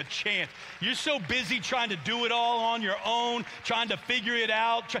him a chance. You're so busy trying to do it all on your own, trying to figure it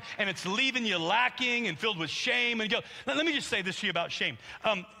out, and it's leaving you lacking and filled with shame and guilt. Now, let me just say this to you about shame.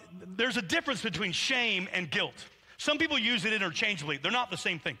 There's a difference between shame and guilt. Some people use it interchangeably. They're not the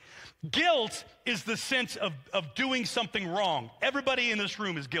same thing. Guilt is the sense of doing something wrong. Everybody in this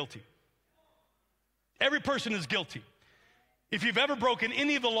room is guilty. Every person is guilty. If you've ever broken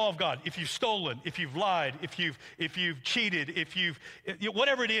any of the law of God, if you've stolen, if you've lied, if you've cheated,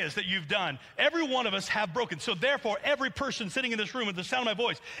 whatever it is that you've done, every one of us have broken. So therefore, every person sitting in this room at the sound of my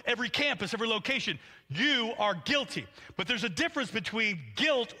voice, every campus, every location, you are guilty. But there's a difference between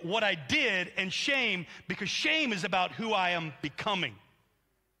guilt, what I did, and shame, because shame is about who I am becoming.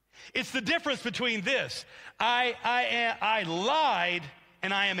 It's the difference between this. I lied,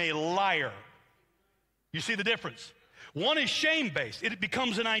 and I am a liar. You see the difference? One is shame-based. It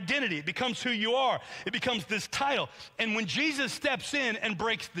becomes an identity. It becomes who you are. It becomes this title. And when Jesus steps in and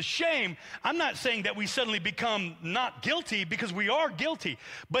breaks the shame, I'm not saying that we suddenly become not guilty, because we are guilty.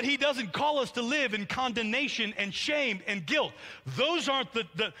 But he doesn't call us to live in condemnation and shame and guilt. Those aren't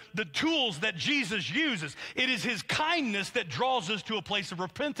the tools that Jesus uses. It is his kindness that draws us to a place of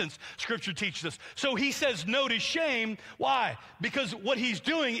repentance, Scripture teaches us. So he says no to shame. Why? Because what he's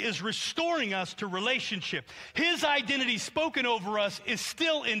doing is restoring us to relationship. His identity spoken over us is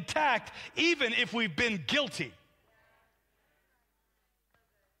still intact, even if we've been guilty.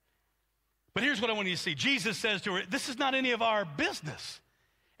 But here's what I want you to see. Jesus says to her, this is not any of our business.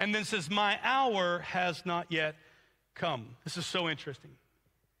 And then says, my hour has not yet come. This is so interesting.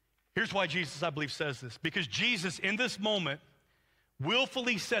 Here's why Jesus, I believe, says this. Because Jesus, in this moment,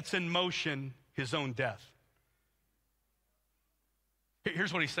 willfully sets in motion his own death.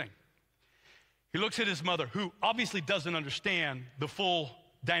 Here's what he's saying. He looks at his mother, who obviously doesn't understand the full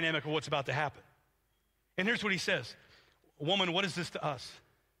dynamic of what's about to happen. And here's what he says. Woman, what is this to us?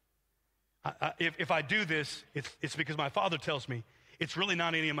 If I do this, it's because my Father tells me. it's really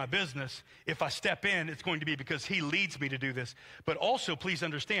not any of my business. If I step in, it's going to be because he leads me to do this. But also, please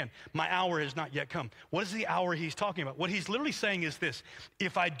understand, my hour has not yet come. What is the hour he's talking about? What he's literally saying is this: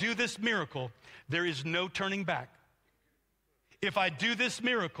 if I do this miracle, there is no turning back. If I do this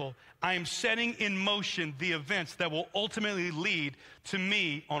miracle, I am setting in motion the events that will ultimately lead to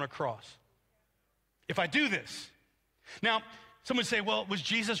me on a cross. If I do this. Now, some would say, well, was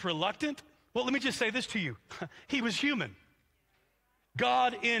Jesus reluctant? Well, let me just say this to you. He was human.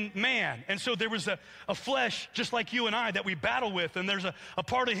 God in man. And so there was a flesh just like you and I that we battle with. And there's a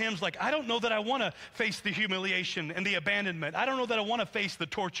part of him's like, I don't know that I want to face the humiliation and the abandonment. I don't know that I want to face the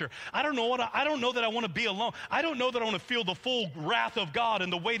torture. I don't know that I want to be alone. I don't know that I want to feel the full wrath of God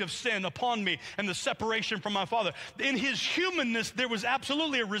and the weight of sin upon me and the separation from my Father. In his humanness, there was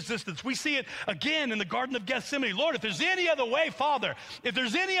absolutely a resistance. We see it again in the Garden of Gethsemane. Lord, if there's any other way, Father, if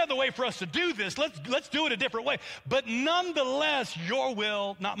there's any other way for us to do this, let's do it a different way. But nonetheless, your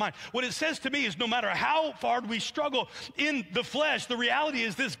will, not mine. What it says to me is no matter how far we struggle in the flesh, the reality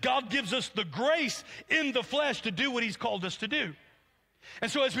is this: God gives us the grace in the flesh to do what he's called us to do. And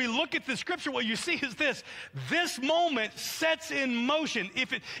so as we look at the scripture, what you see is this moment sets in motion.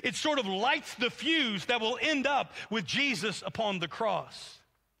 If it sort of lights the fuse that will end up with Jesus upon the cross.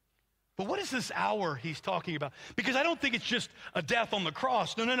 But what is this hour he's talking about? Because I don't think it's just a death on the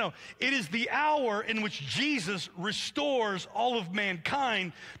cross. No. It is the hour in which Jesus restores all of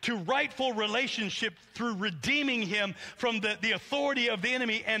mankind to rightful relationship through redeeming him from the authority of the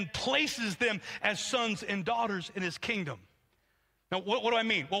enemy and places them as sons and daughters in his kingdom. Now, what do I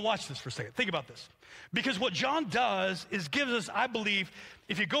mean? Well, watch this for a second. Think about this. Because what John does is gives us, I believe,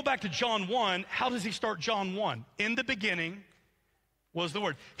 if you go back to John 1, how does he start John 1? In the beginning was the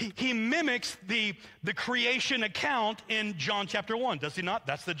Word. He mimics the creation account in John chapter 1, does he not?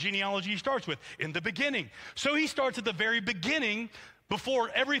 That's the genealogy he starts with, in the beginning. So he starts at the very beginning.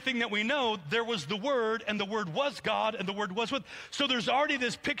 Before everything that we know, there was the Word, and the Word was God, and the Word was with. So there's already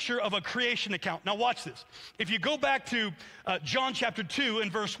this picture of a creation account. Now watch this. If you go back to John chapter 2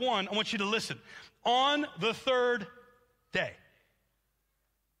 and verse 1, I want you to listen. On the third day.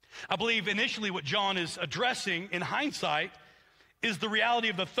 I believe initially what John is addressing in hindsight is the reality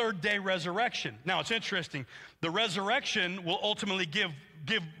of the third day resurrection. Now, it's interesting. The resurrection will ultimately give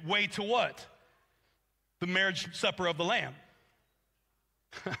way to what? The marriage supper of the Lamb.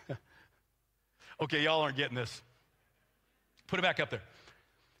 Okay, y'all aren't getting this. Put it back up there.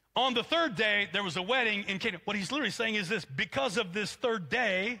 On the third day, there was a wedding in Canaan. What he's literally saying is this: because of this third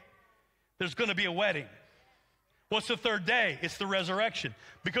day, there's going to be a wedding. What's the third day? It's the resurrection.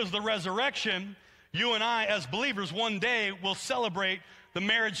 Because of the resurrection, you and I, as believers, one day will celebrate the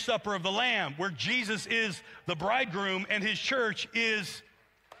marriage supper of the Lamb, where Jesus is the bridegroom and his church is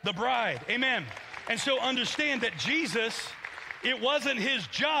the bride. Amen. And so understand that Jesus, it wasn't his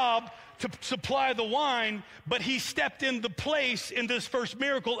job to supply the wine, but he stepped in the place in this first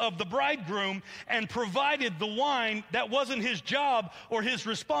miracle of the bridegroom and provided the wine. That wasn't his job or his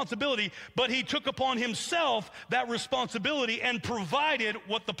responsibility, but he took upon himself that responsibility and provided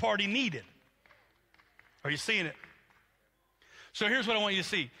what the party needed. Are you seeing it? So here's what I want you to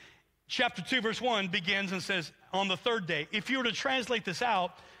see. Chapter 2, verse 1 begins and says, on the third day. If you were to translate this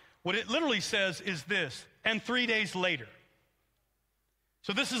out, what it literally says is this: and 3 days later.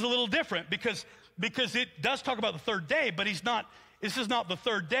 So this is a little different because it does talk about the third day, but this is not the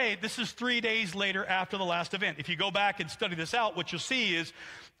third day. This is 3 days later after the last event. If you go back and study this out, what you'll see is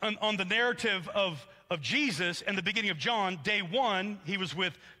on the narrative of Jesus and the beginning of John, day 1, he was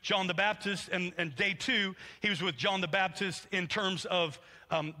with John the Baptist, and day 2, he was with John the Baptist in terms of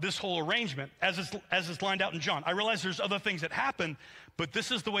this whole arrangement as it's lined out in John. I realize there's other things that happen, but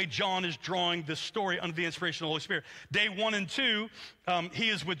this is the way John is drawing this story under the inspiration of the Holy Spirit. Day 1 and 2, he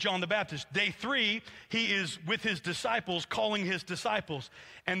is with John the Baptist. Day 3, he is with his disciples, calling his disciples.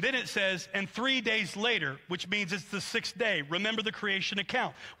 And then it says, and 3 days later, which means it's the 6th day. Remember the creation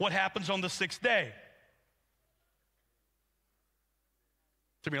account. What happens on the 6th day?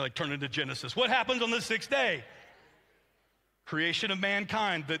 To me, like turn into Genesis. What happens on the 6th day? Creation of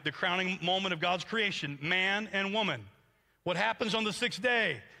mankind, the crowning moment of God's creation, man and woman. What happens on the 6th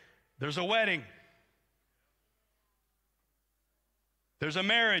day? There's a wedding. There's a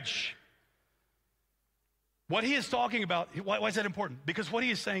marriage. What he is talking about, why is that important? Because what he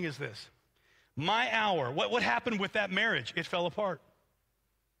is saying is this: my hour, what happened with that marriage? It fell apart.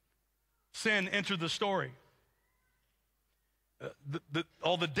 Sin entered the story.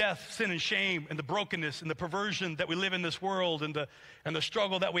 All the death, sin, and shame, and the brokenness, and the perversion that we live in this world, and the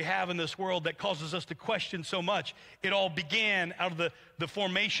struggle that we have in this world that causes us to question so much, it all began out of the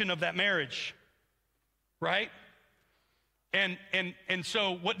formation of that marriage, right? And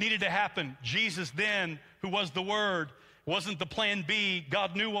so what needed to happen? Jesus then, who was the Word, wasn't the plan B.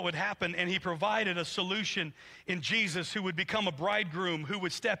 God knew what would happen, and he provided a solution in Jesus, who would become a bridegroom, who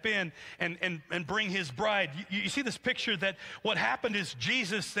would step in and bring his bride. You see this picture that what happened is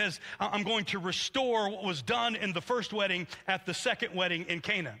Jesus says, I'm going to restore what was done in the first wedding at the second wedding in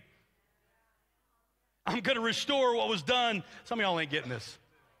Cana. I'm going to restore what was done. Some of y'all ain't getting this.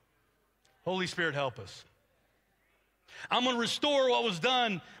 Holy Spirit, help us. I'm going to restore what was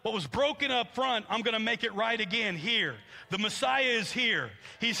done, what was broken up front. I'm going to make it right again here. The Messiah is here.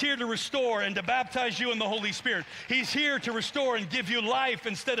 He's here to restore and to baptize you in the Holy Spirit. He's here to restore and give you life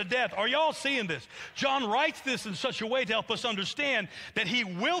instead of death. Are y'all seeing this? John writes this in such a way to help us understand that he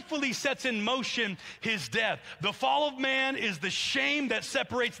willfully sets in motion his death. The fall of man is the shame that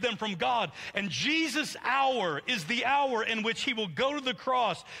separates them from God. And Jesus' hour is the hour in which he will go to the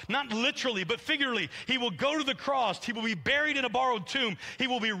cross, not literally, but figuratively. He will go to the cross. He will be buried in a borrowed tomb. He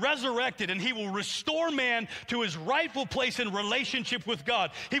will be resurrected, and he will restore man to his rightful place in relationship with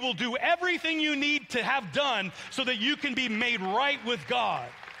God. He will do everything you need to have done so that you can be made right with God.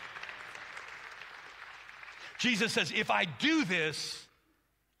 Jesus says, if I do this,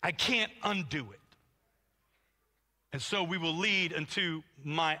 I can't undo it. And so we will lead into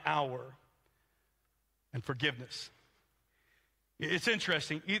my hour and forgiveness. It's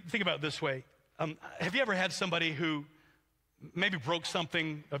interesting. You think about it this way. Have you ever had somebody who maybe broke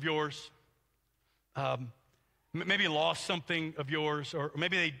something of yours? Maybe lost something of yours, or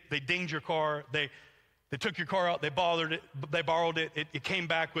maybe they dinged your car. They took your car out. They borrowed it. It came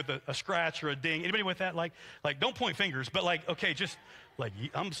back with a scratch or a ding. Anybody with that? Like don't point fingers, but okay, just like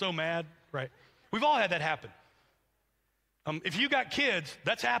I'm so mad, right? We've all had that happen. If you got kids,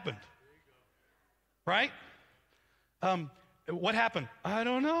 that's happened, right? What happened? I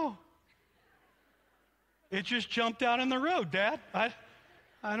don't know. It just jumped out in the road, Dad. I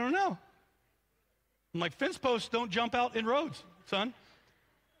don't know. I'm like, fence posts don't jump out in roads, son.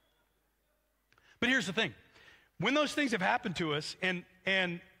 But here's the thing. When those things have happened to us, and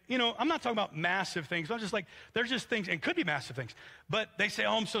you know, I'm not talking about massive things. I'm just like, they're just things, and could be massive things. But they say,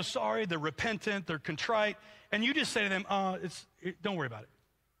 oh, I'm so sorry. They're repentant. They're contrite. And you just say to them, don't worry about it.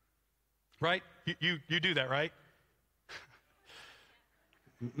 Right? You do that, right?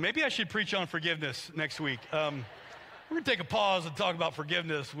 Maybe I should preach on forgiveness next week. We're going to take a pause and talk about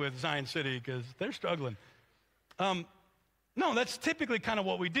forgiveness with Zion City because they're struggling. No, that's typically kind of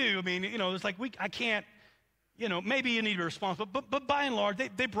what we do. I mean, you know, it's like I can't, you know, maybe you need to be responsible. But by and large,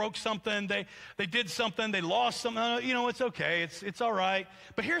 they broke something. They did something. They lost something. You know, it's okay. It's all right.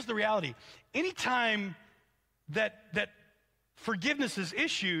 But here's the reality. Anytime that forgiveness is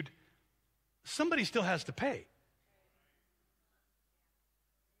issued, somebody still has to pay.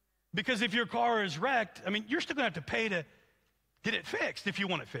 Because if your car is wrecked, I mean, you're still going to have to pay to get it fixed if you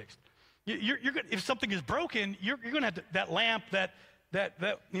want it fixed. You're gonna, if something is broken, you're going to have to, that lamp, that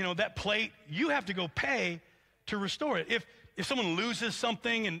you know, that plate, you have to go pay to restore it. If someone loses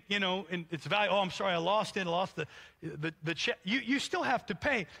something and, you know, and it's value, oh, I'm sorry, I lost it, I lost the check, you still have to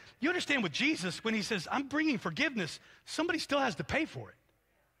pay. You understand with Jesus, when he says, I'm bringing forgiveness, somebody still has to pay for it.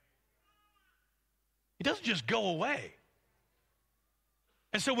 It doesn't just go away.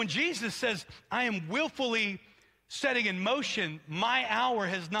 And so when Jesus says, I am willfully setting in motion, my hour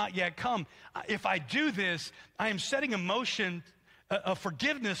has not yet come. If I do this, I am setting in motion a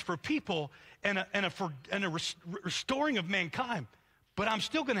forgiveness for people and a restoring of mankind. But I'm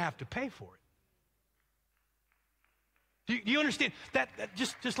still going to have to pay for it. Do you understand?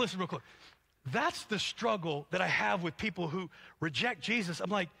 Just listen real quick. That's the struggle that I have with people who reject Jesus. I'm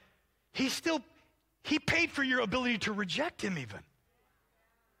like, he paid for your ability to reject him even.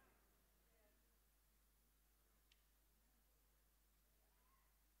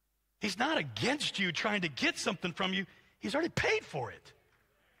 He's not against you trying to get something from you. He's already paid for it.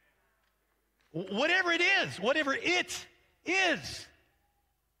 Whatever it is. Well,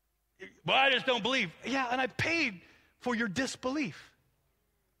 I just don't believe. Yeah, and I paid for your disbelief.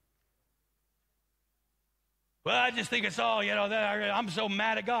 Well, I just think it's all, you know, I'm so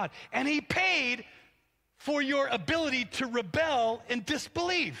mad at God. And he paid for your ability to rebel and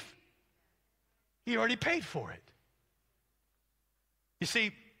disbelieve. He already paid for it. You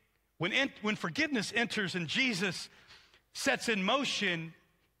see, when forgiveness enters and Jesus sets in motion,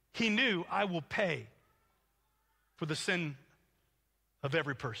 he knew, I will pay for the sin of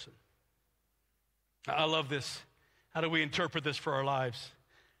every person. I love this. How do we interpret this for our lives?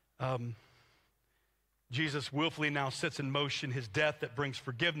 Jesus willfully now sets in motion his death that brings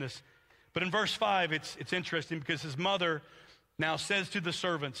forgiveness. But in verse 5, it's interesting because his mother now says to the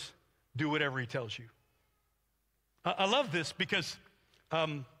servants, do whatever he tells you. I love this because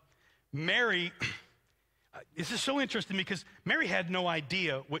Mary, this is so interesting because Mary had no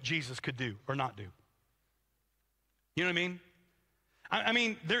idea what Jesus could do or not do. You know what I mean? I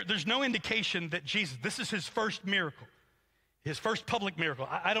mean, there's no indication that Jesus, this is his first miracle, his first public miracle.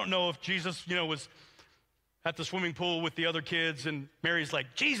 I don't know if Jesus, was at the swimming pool with the other kids and Mary's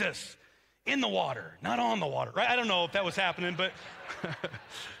like, Jesus, in the water, not on the water, right? I don't know if that was happening, but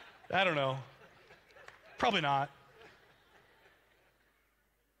I don't know. Probably not.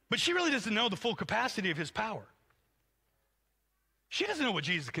 But she really doesn't know the full capacity of his power. She doesn't know what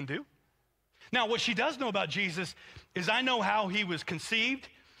Jesus can do. Now, what she does know about Jesus is I know how he was conceived,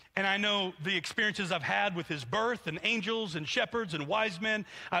 and I know the experiences I've had with his birth and angels and shepherds and wise men.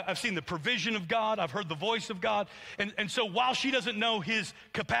 I've seen the provision of God. I've heard the voice of God. And so while she doesn't know his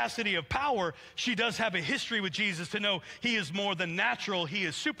capacity of power, she does have a history with Jesus to know he is more than natural. He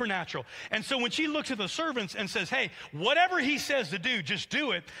is supernatural. And so when she looks at the servants and says, hey, whatever he says to do, just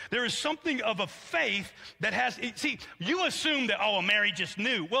do it, there is something of a faith that has, see, you assume that, oh, Mary just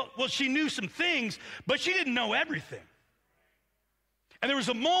knew. Well, she knew some things, but she didn't know everything. And there was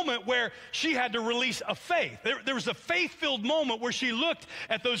a moment where she had to release a faith. There was a faith-filled moment where she looked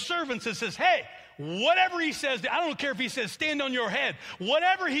at those servants and says, hey, whatever he says, I don't care if he says stand on your head,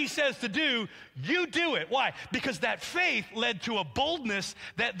 whatever he says to do, you do it. Why? Because that faith led to a boldness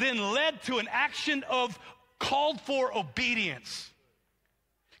that then led to an action of called for obedience.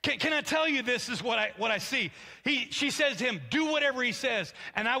 Can I tell you this is what I see? She says to him, do whatever he says.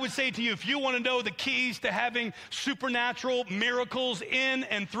 And I would say to you, if you want to know the keys to having supernatural miracles in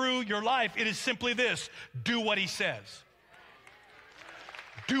and through your life, it is simply this: do what he says.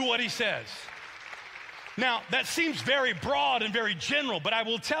 Do what he says. Now, that seems very broad and very general, but I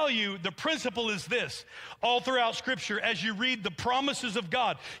will tell you the principle is this. All throughout Scripture, as you read the promises of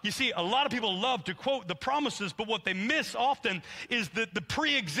God, you see, a lot of people love to quote the promises, but what they miss often is the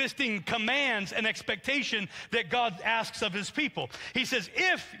pre-existing commands and expectation that God asks of his people. He says,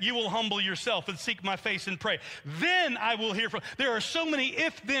 if you will humble yourself and seek my face and pray, then I will hear from. There are so many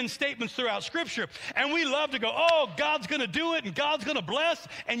if-then statements throughout Scripture, and we love to go, oh, God's going to do it, and God's going to bless,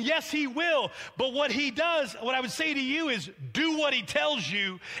 and yes, he will, but what he does, what I would say to you is do what he tells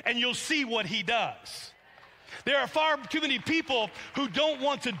you, and you'll see what he does. There are far too many people who don't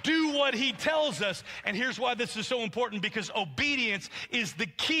want to do what he tells us. And here's why this is so important, because obedience is the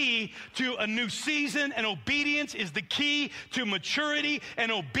key to a new season, and obedience is the key to maturity,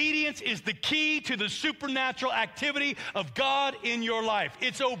 and obedience is the key to the supernatural activity of God in your life.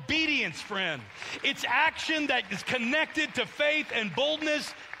 It's obedience, friend. It's action that is connected to faith and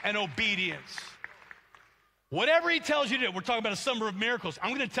boldness and obedience. Whatever he tells you to do, we're talking about a summer of miracles.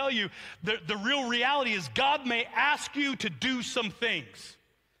 I'm going to tell you the real reality is God may ask you to do some things.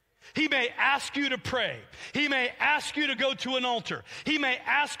 He may ask you to pray. He may ask you to go to an altar. He may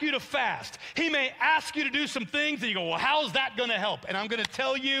ask you to fast. He may ask you to do some things and you go, well, how's that going to help? And I'm going to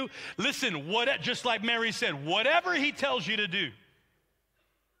tell you, listen, just like Mary said, whatever he tells you to do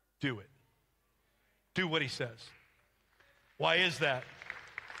it. Do what he says. Why is that?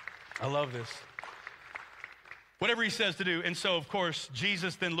 I love this. Whatever he says to do. And so, of course,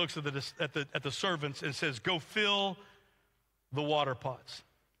 Jesus then looks at the servants and says, go fill the water pots.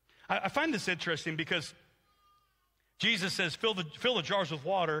 I find this interesting because Jesus says, fill the jars with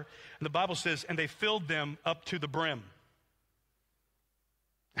water. And the Bible says, and they filled them up to the brim.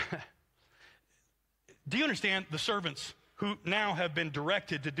 Do you understand? The servants who now have been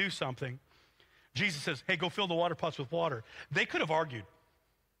directed to do something, Jesus says, hey, go fill the water pots with water. They could have argued,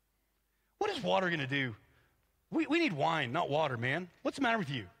 what is water going to do? We need wine, not water, man. What's the matter with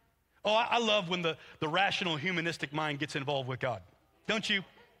you? Oh, I love when the rational, humanistic mind gets involved with God. Don't you?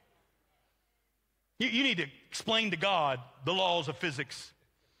 You need to explain to God the laws of physics.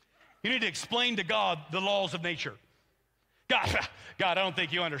 You need to explain to God the laws of nature. God, I don't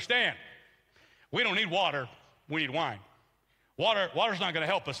think you understand. We don't need water. We need wine. Water's not going to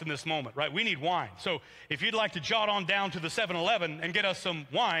help us in this moment, right? We need wine. So if you'd like to jot on down to the 7-Eleven and get us some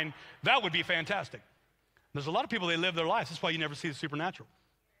wine, that would be fantastic. There's a lot of people, they live their lives. That's why you never see the supernatural.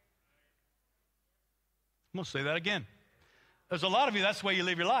 I'm going to say that again. There's a lot of you, that's the way you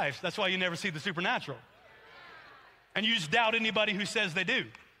live your lives. That's why you never see the supernatural. And you just doubt anybody who says they do.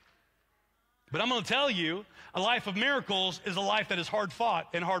 But I'm going to tell you, a life of miracles is a life that is hard fought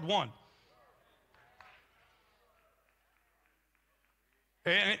and hard won.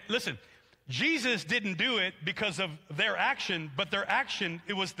 And listen, Jesus didn't do it because of their action, but their action,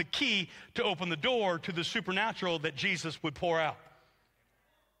 it was the key to open the door to the supernatural that Jesus would pour out.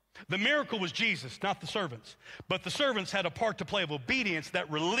 The miracle was Jesus, not the servants. But the servants had a part to play of obedience that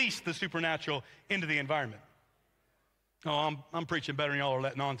released the supernatural into the environment. Oh, I'm preaching better than y'all are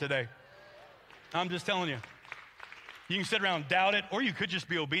letting on today. I'm just telling you. You can sit around and doubt it, or you could just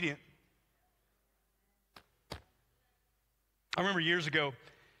be obedient. I remember years ago,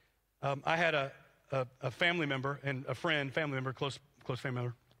 I had a family member and a friend, close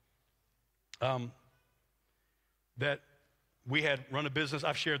family member, that we had run a business.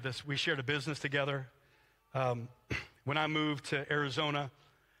 I've shared this. We shared a business together. When I moved to Arizona,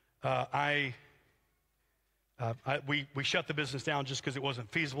 we shut the business down just because it wasn't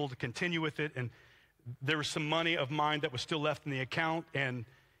feasible to continue with it, and there was some money of mine that was still left in the account, and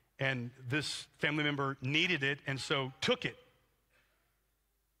this family member needed it, and so took it,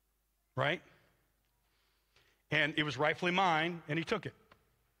 right? And it was rightfully mine, and he took it.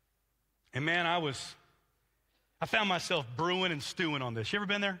 And man, I found myself brewing and stewing on this. You ever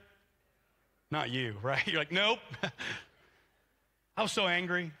been there? Not you, right? You're like, nope. I was so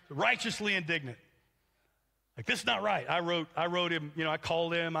angry, righteously indignant. Like, this is not right. I wrote him, I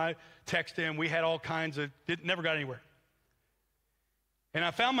called him, I texted him. We had all kinds of, never got anywhere. And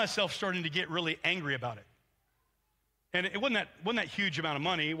I found myself starting to get really angry about it. And it wasn't that huge amount of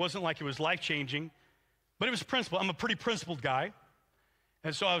money. It wasn't like it was life-changing, but it was principle. I'm a pretty principled guy.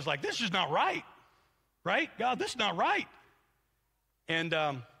 And so I was like, this is not right. Right? God, this is not right. And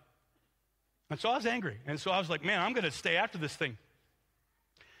so I was angry. And so I was like, man, I'm going to stay after this thing.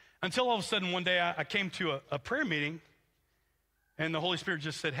 Until all of a sudden one day I came to a prayer meeting, and the Holy Spirit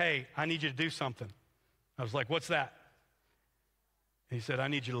just said, hey, I need you to do something. I was like, what's that? And he said, I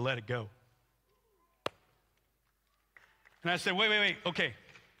need you to let it go. And I said, wait, okay.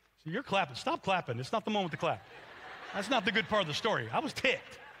 So you're clapping. Stop clapping. It's not the moment to clap. That's not the good part of the story. I was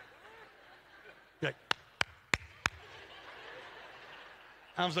ticked. Like,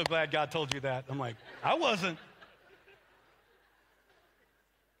 I'm so glad God told you that. I'm like, I wasn't.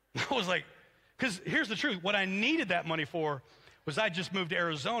 I was like, because here's the truth. What I needed that money for was I just moved to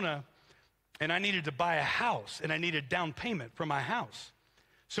Arizona, and I needed to buy a house, and I needed down payment for my house.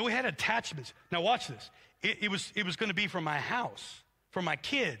 So we had attachments. Now watch this. It was going to be for my house, for my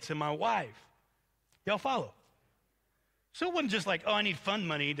kids and my wife. Y'all follow? So it wasn't just like, oh, I need fund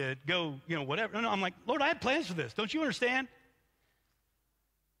money to go, whatever. No, I'm like, Lord, I had plans for this. Don't you understand?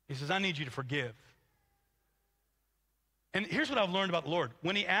 He says, I need you to forgive. And here's what I've learned about the Lord.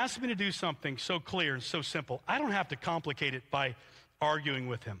 When he asks me to do something so clear and so simple, I don't have to complicate it by arguing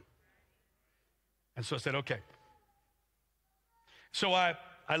with him. And so I said, okay. So I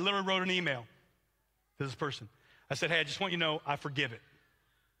literally wrote an email to this person. I said, hey, I just want you to know I forgive it.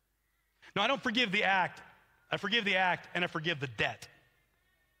 No, I don't forgive the act. I forgive the act, and I forgive the debt.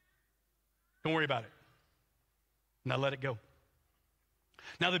 Don't worry about it. Now let it go.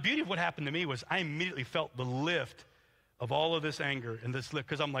 Now, the beauty of what happened to me was I immediately felt the lift of all of this anger and this lift,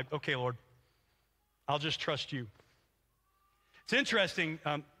 because I'm like, okay, Lord, I'll just trust you. It's interesting.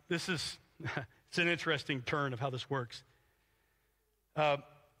 It's an interesting turn of how this works.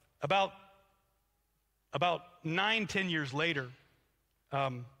 About 9-10 years later,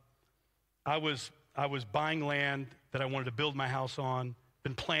 I was buying land that I wanted to build my house on.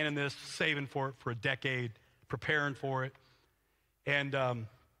 Been planning this, saving for it for a decade, preparing for it, and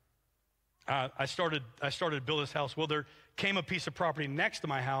I started to build this house. Well, there came a piece of property next to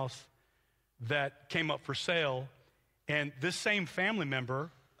my house that came up for sale, and this same family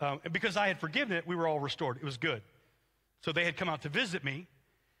member, because I had forgiven it, we were all restored. It was good. So they had come out to visit me,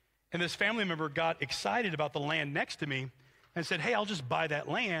 and this family member got excited about the land next to me and said, hey, I'll just buy that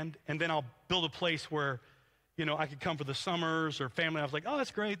land, and then I'll build a place where, I could come for the summers or family. I was like, oh,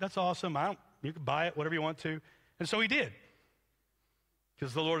 that's great. That's awesome. You can buy it, whatever you want to. And so he did,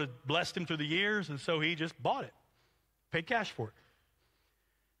 because the Lord had blessed him through the years, and so he just bought it, paid cash for it.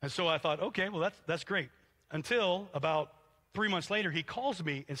 And so I thought, okay, well, that's great. Until about 3 months later, he calls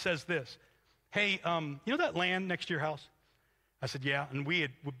me and says this, hey, you know that land next to your house? I said, yeah. And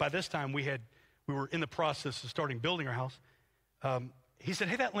by this time, we were in the process of starting building our house. He said,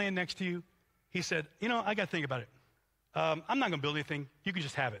 hey, that land next to you, he said, I got to think about it. I'm not going to build anything. You can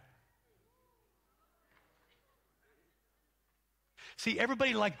just have it. See,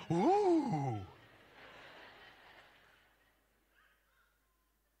 everybody like, ooh. You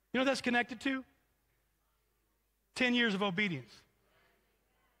know what that's connected to? 10 years of obedience.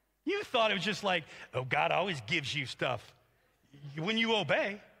 You thought it was just like, oh, God always gives you stuff. When you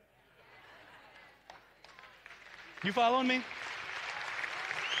obey. You following me?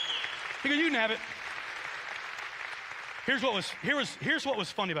 He goes, you can have it. Here's what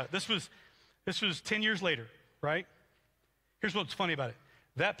was funny about it. This was 10 years later, right? Here's what's funny about it.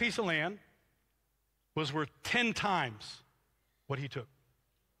 That piece of land was worth 10 times what he took.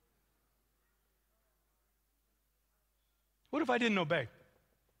 What if I didn't obey?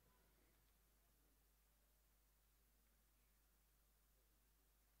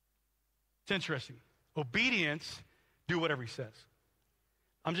 It's interesting. Obedience, do whatever he says.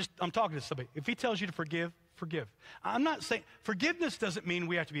 I'm talking to somebody. If he tells you to forgive, forgive. I'm not saying, forgiveness doesn't mean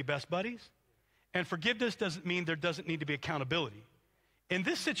we have to be best buddies. And forgiveness doesn't mean there doesn't need to be accountability. In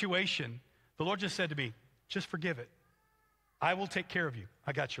this situation, the Lord just said to me, just forgive it. I will take care of you.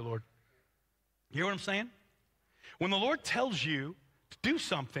 I got you, Lord. You hear what I'm saying? When the Lord tells you to do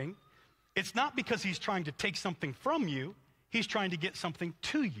something, it's not because he's trying to take something from you. He's trying to get something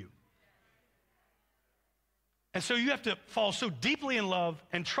to you. And so you have to fall so deeply in love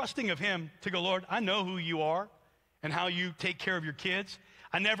and trusting of him to go, Lord, I know who you are and how you take care of your kids.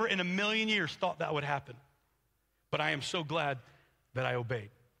 I never in a million years thought that would happen. But I am so glad that I obeyed.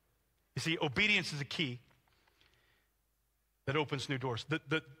 You see, obedience is a key that opens new doors.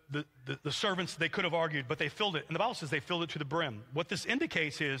 The servants, they could have argued, but they filled it. And the Bible says they filled it to the brim. What this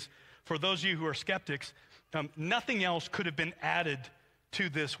indicates is, for those of you who are skeptics, nothing else could have been added to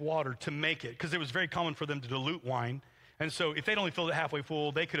this water to make it, because it was very common for them to dilute wine. And so if they'd only filled it halfway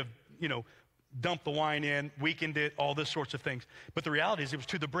full, they could have, dumped the wine in, weakened it, all this sorts of things. But the reality is it was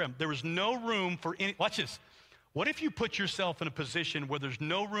to the brim. There was no room for any, watch this. What if you put yourself in a position where there's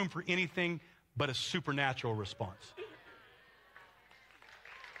no room for anything but a supernatural response?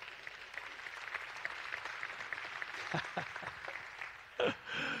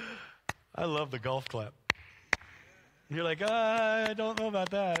 I love the golf clap. You're like, I don't know about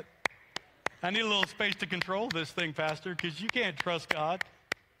that. I need a little space to control this thing, Pastor, because you can't trust God.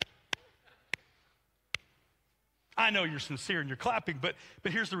 I know you're sincere and you're clapping, but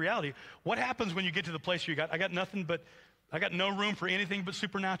here's the reality. What happens when you get to the place where I got no room for anything but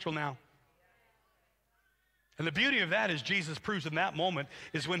supernatural now? And the beauty of that is Jesus proves in that moment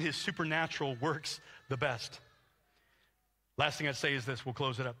is when his supernatural works the best. Last thing I'd say is this, we'll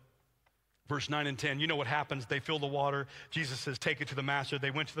close it up. Verse 9 and 10, you know what happens. They fill the water. Jesus says, take it to the master.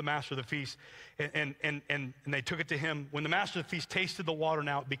 They went to the master of the feast, and they took it to him. When the master of the feast tasted the water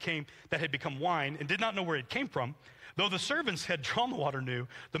now, that had become wine, and did not know where it came from, though the servants had drawn the water new,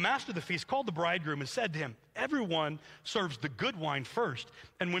 the master of the feast called the bridegroom and said to him, everyone serves the good wine first,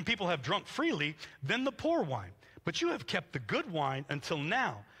 and when people have drunk freely, then the poor wine. But you have kept the good wine until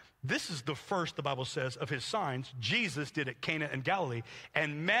now. This is the first, the Bible says, of his signs Jesus did at Cana in Galilee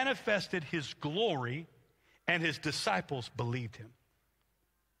and manifested his glory, and his disciples believed him.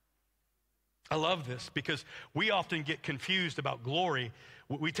 I love this because we often get confused about glory.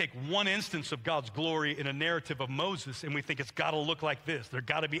 We take one instance of God's glory in a narrative of Moses and we think it's got to look like this. There's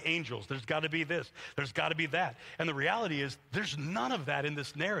got to be angels. There's got to be this. There's got to be that. And the reality is there's none of that in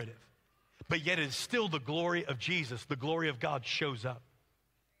this narrative. But yet it's still the glory of Jesus. The glory of God shows up.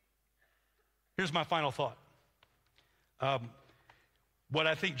 Here's my final thought. What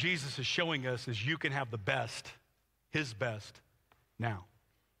I think Jesus is showing us is you can have the best, his best, now.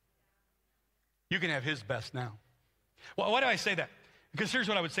 You can have his best now. Well, why do I say that? Because here's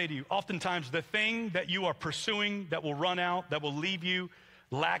what I would say to you. Oftentimes, the thing that you are pursuing that will run out, that will leave you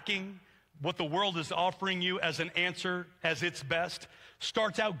lacking, what the world is offering you as an answer, as its best,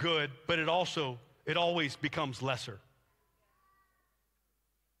 starts out good, but it always becomes lesser.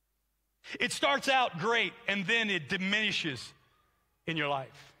 It starts out great, and then it diminishes in your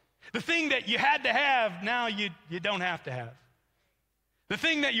life. The thing that you had to have, now you don't have to have. The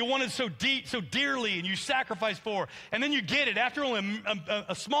thing that you wanted so dearly, and you sacrificed for, and then you get it. After only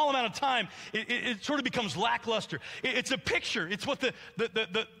a small amount of time, it sort of becomes lackluster. It's a picture. It's what the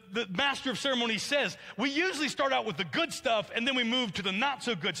master of ceremonies says. We usually start out with the good stuff, and then we move to the not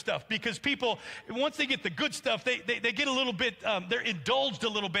so good stuff, because people, once they get the good stuff, they get a little bit, they're indulged a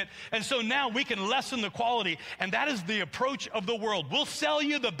little bit, and so now we can lessen the quality, and that is the approach of the world. We'll sell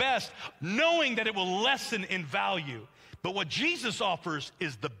you the best, knowing that it will lessen in value. But what Jesus offers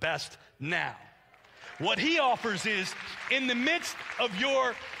is the best now. What he offers is, in the midst of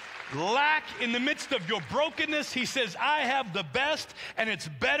your lack, in the midst of your brokenness, he says, I have the best, and it's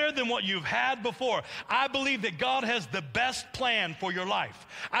better than what you've had before. I believe that God has the best plan for your life.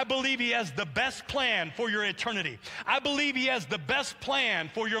 I believe he has the best plan for your eternity. I believe he has the best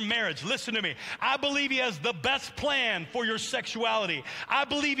plan for your marriage. Listen to me. I believe he has the best plan for your sexuality. I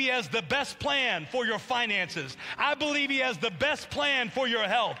believe he has the best plan for your finances. I believe he has the best plan for your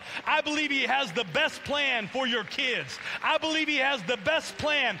health. I believe he has the best plan for your kids. I believe he has the best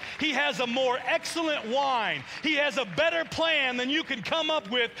plan. He has a more excellent wine. He has a better plan than you can come up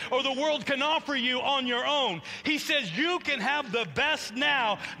with or the world can offer you on your own. He says you can have the best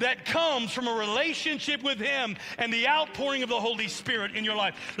now that comes from a relationship with him and the outpouring of the Holy Spirit in your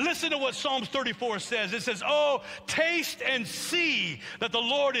life. Listen to what Psalms 34 says. It says, oh, taste and see that the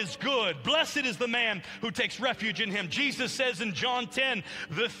Lord is good. Blessed is the man who takes refuge in him. Jesus says in John 10,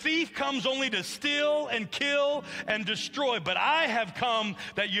 the thief comes only to steal and kill and destroy, but I have come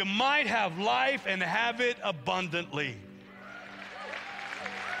that you might have life and have it abundantly.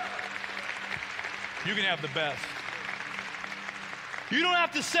 You can have the best. You don't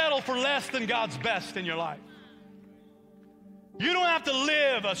have to settle for less than God's best in your life. You don't have to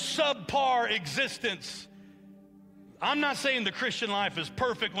live a subpar existence. I'm not saying the Christian life is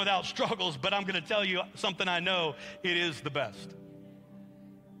perfect without struggles, but I'm going to tell you something I know. It is the best.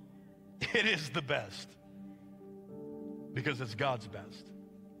 It is the best because it's God's best.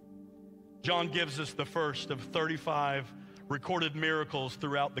 John gives us the first of 35 recorded miracles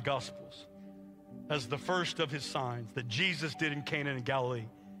throughout the Gospels as the first of his signs that Jesus did in Cana in Galilee,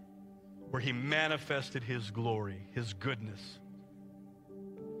 where he manifested his glory, his goodness.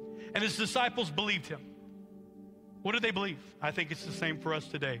 And his disciples believed him. What did they believe? I think it's the same for us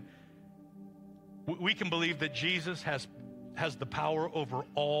today. We can believe that Jesus has the power over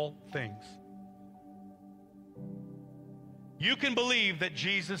all things. You can believe that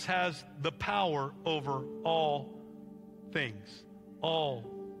Jesus has the power over all things, all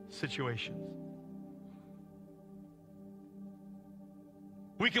situations.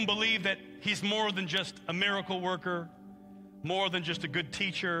 We can believe that he's more than just a miracle worker, more than just a good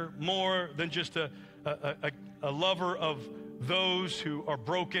teacher, more than just a lover of those who are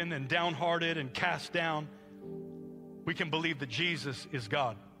broken and downhearted and cast down. We can believe that Jesus is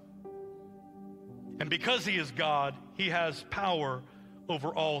God. And because he is God, he has power over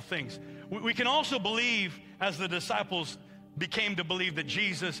all things. We can also believe, as the disciples became to believe, that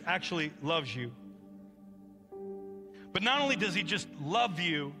Jesus actually loves you. But not only does he just love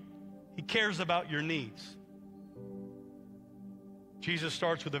you, he cares about your needs. Jesus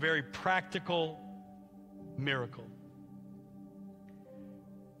starts with a very practical miracle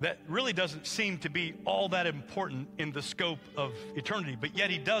that really doesn't seem to be all that important in the scope of eternity, but yet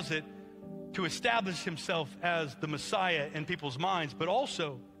he does it to establish himself as the Messiah in people's minds, but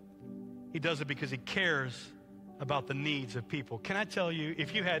also he does it because he cares about the needs of people. Can I tell you,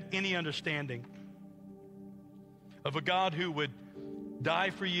 if you had any understanding of a God who would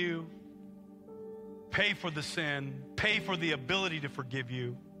die for you, pay for the sin, pay for the ability to forgive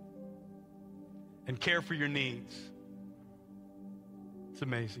you, and care for your needs, it's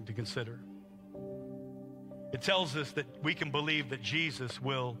amazing to consider. It tells us that we can believe that Jesus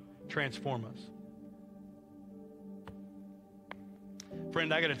will transform us.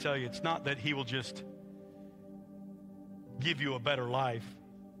 Friend, I got to tell you, it's not that he will just give you a better life.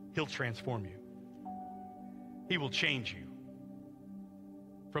 He'll transform you. He will change you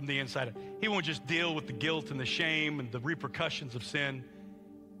from the inside out. He won't just deal with the guilt and the shame and the repercussions of sin.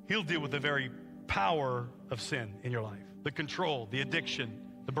 He'll deal with the very power of sin in your life, the control, the addiction,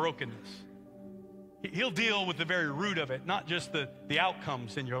 the brokenness. He'll deal with the very root of it, not just the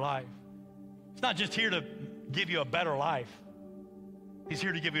outcomes in your life. He's not just here to give you a better life. He's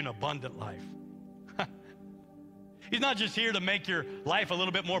here to give you an abundant life. He's not just here to make your life a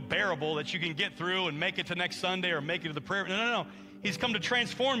little bit more bearable that you can get through and make it to next Sunday or make it to the prayer. No. He's come to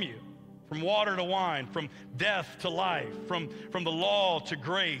transform you from water to wine, from death to life, from the law to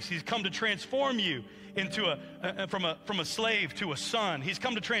grace. He's come to transform you into from a slave to a son. He's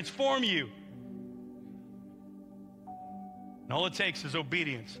come to transform you. And all it takes is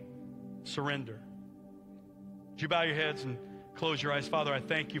obedience, surrender. Would you bow your heads and close your eyes? Father, I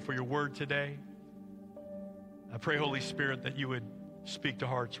thank you for your word today. I pray, Holy Spirit, that you would speak to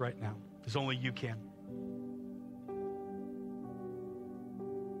hearts right now, as only you can.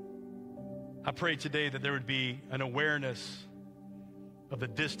 I pray today that there would be an awareness of the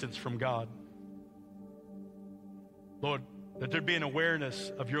distance from God. Lord, that there'd be an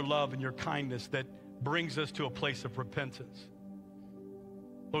awareness of your love and your kindness that brings us to a place of repentance.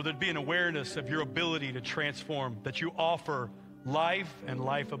 Lord, there'd be an awareness of your ability to transform, that you offer life and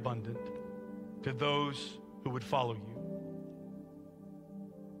life abundant to those who would follow you.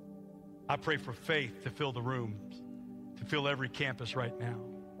 I pray for faith to fill the rooms, to fill every campus right now.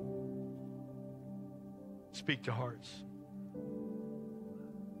 Speak to hearts.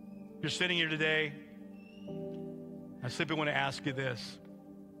 You're sitting here today, I simply want to ask you this.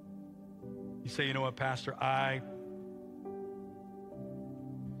 You say, you know what, Pastor, I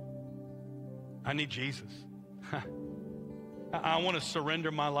need Jesus. I want to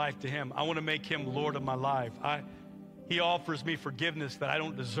surrender my life to him. I want to make him Lord of my life. He offers me forgiveness that I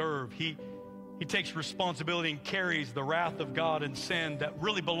don't deserve. He takes responsibility and carries the wrath of God and sin that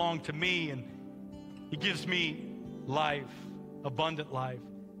really belong to me, and he gives me life, abundant life.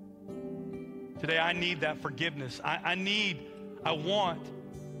 Today, I need that forgiveness. I want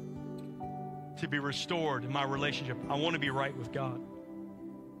to be restored in my relationship. I want to be right with God.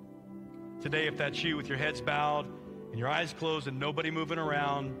 Today, if that's you, with your heads bowed and your eyes closed and nobody moving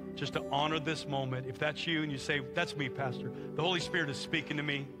around, just to honor this moment. If that's you and you say, that's me, Pastor. The Holy Spirit is speaking to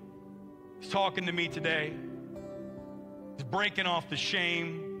me. He's talking to me today. He's breaking off the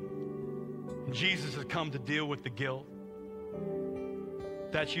shame. And Jesus has come to deal with the guilt.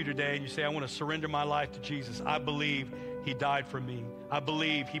 If that's you today and you say, I want to surrender my life to Jesus. I believe he died for me. I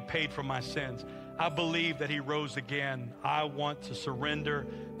believe he paid for my sins. I believe that he rose again. I want to surrender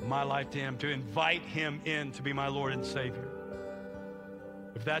my life to him, to invite him in to be my Lord and Savior.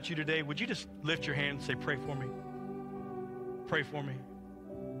 If that's you today, would you just lift your hand and say, pray for me? Pray for me.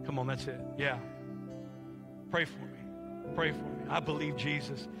 Come on, that's it. Yeah. Pray for me. Pray for me. I believe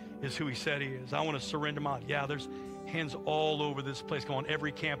Jesus is who he said he is. I want to surrender my life. Yeah, there's hands all over this place. Come on,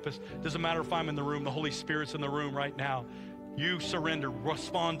 every campus. Doesn't matter if I'm in the room. The Holy Spirit's in the room right now. You surrender.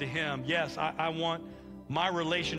 Respond to him. Yes, I want my relationship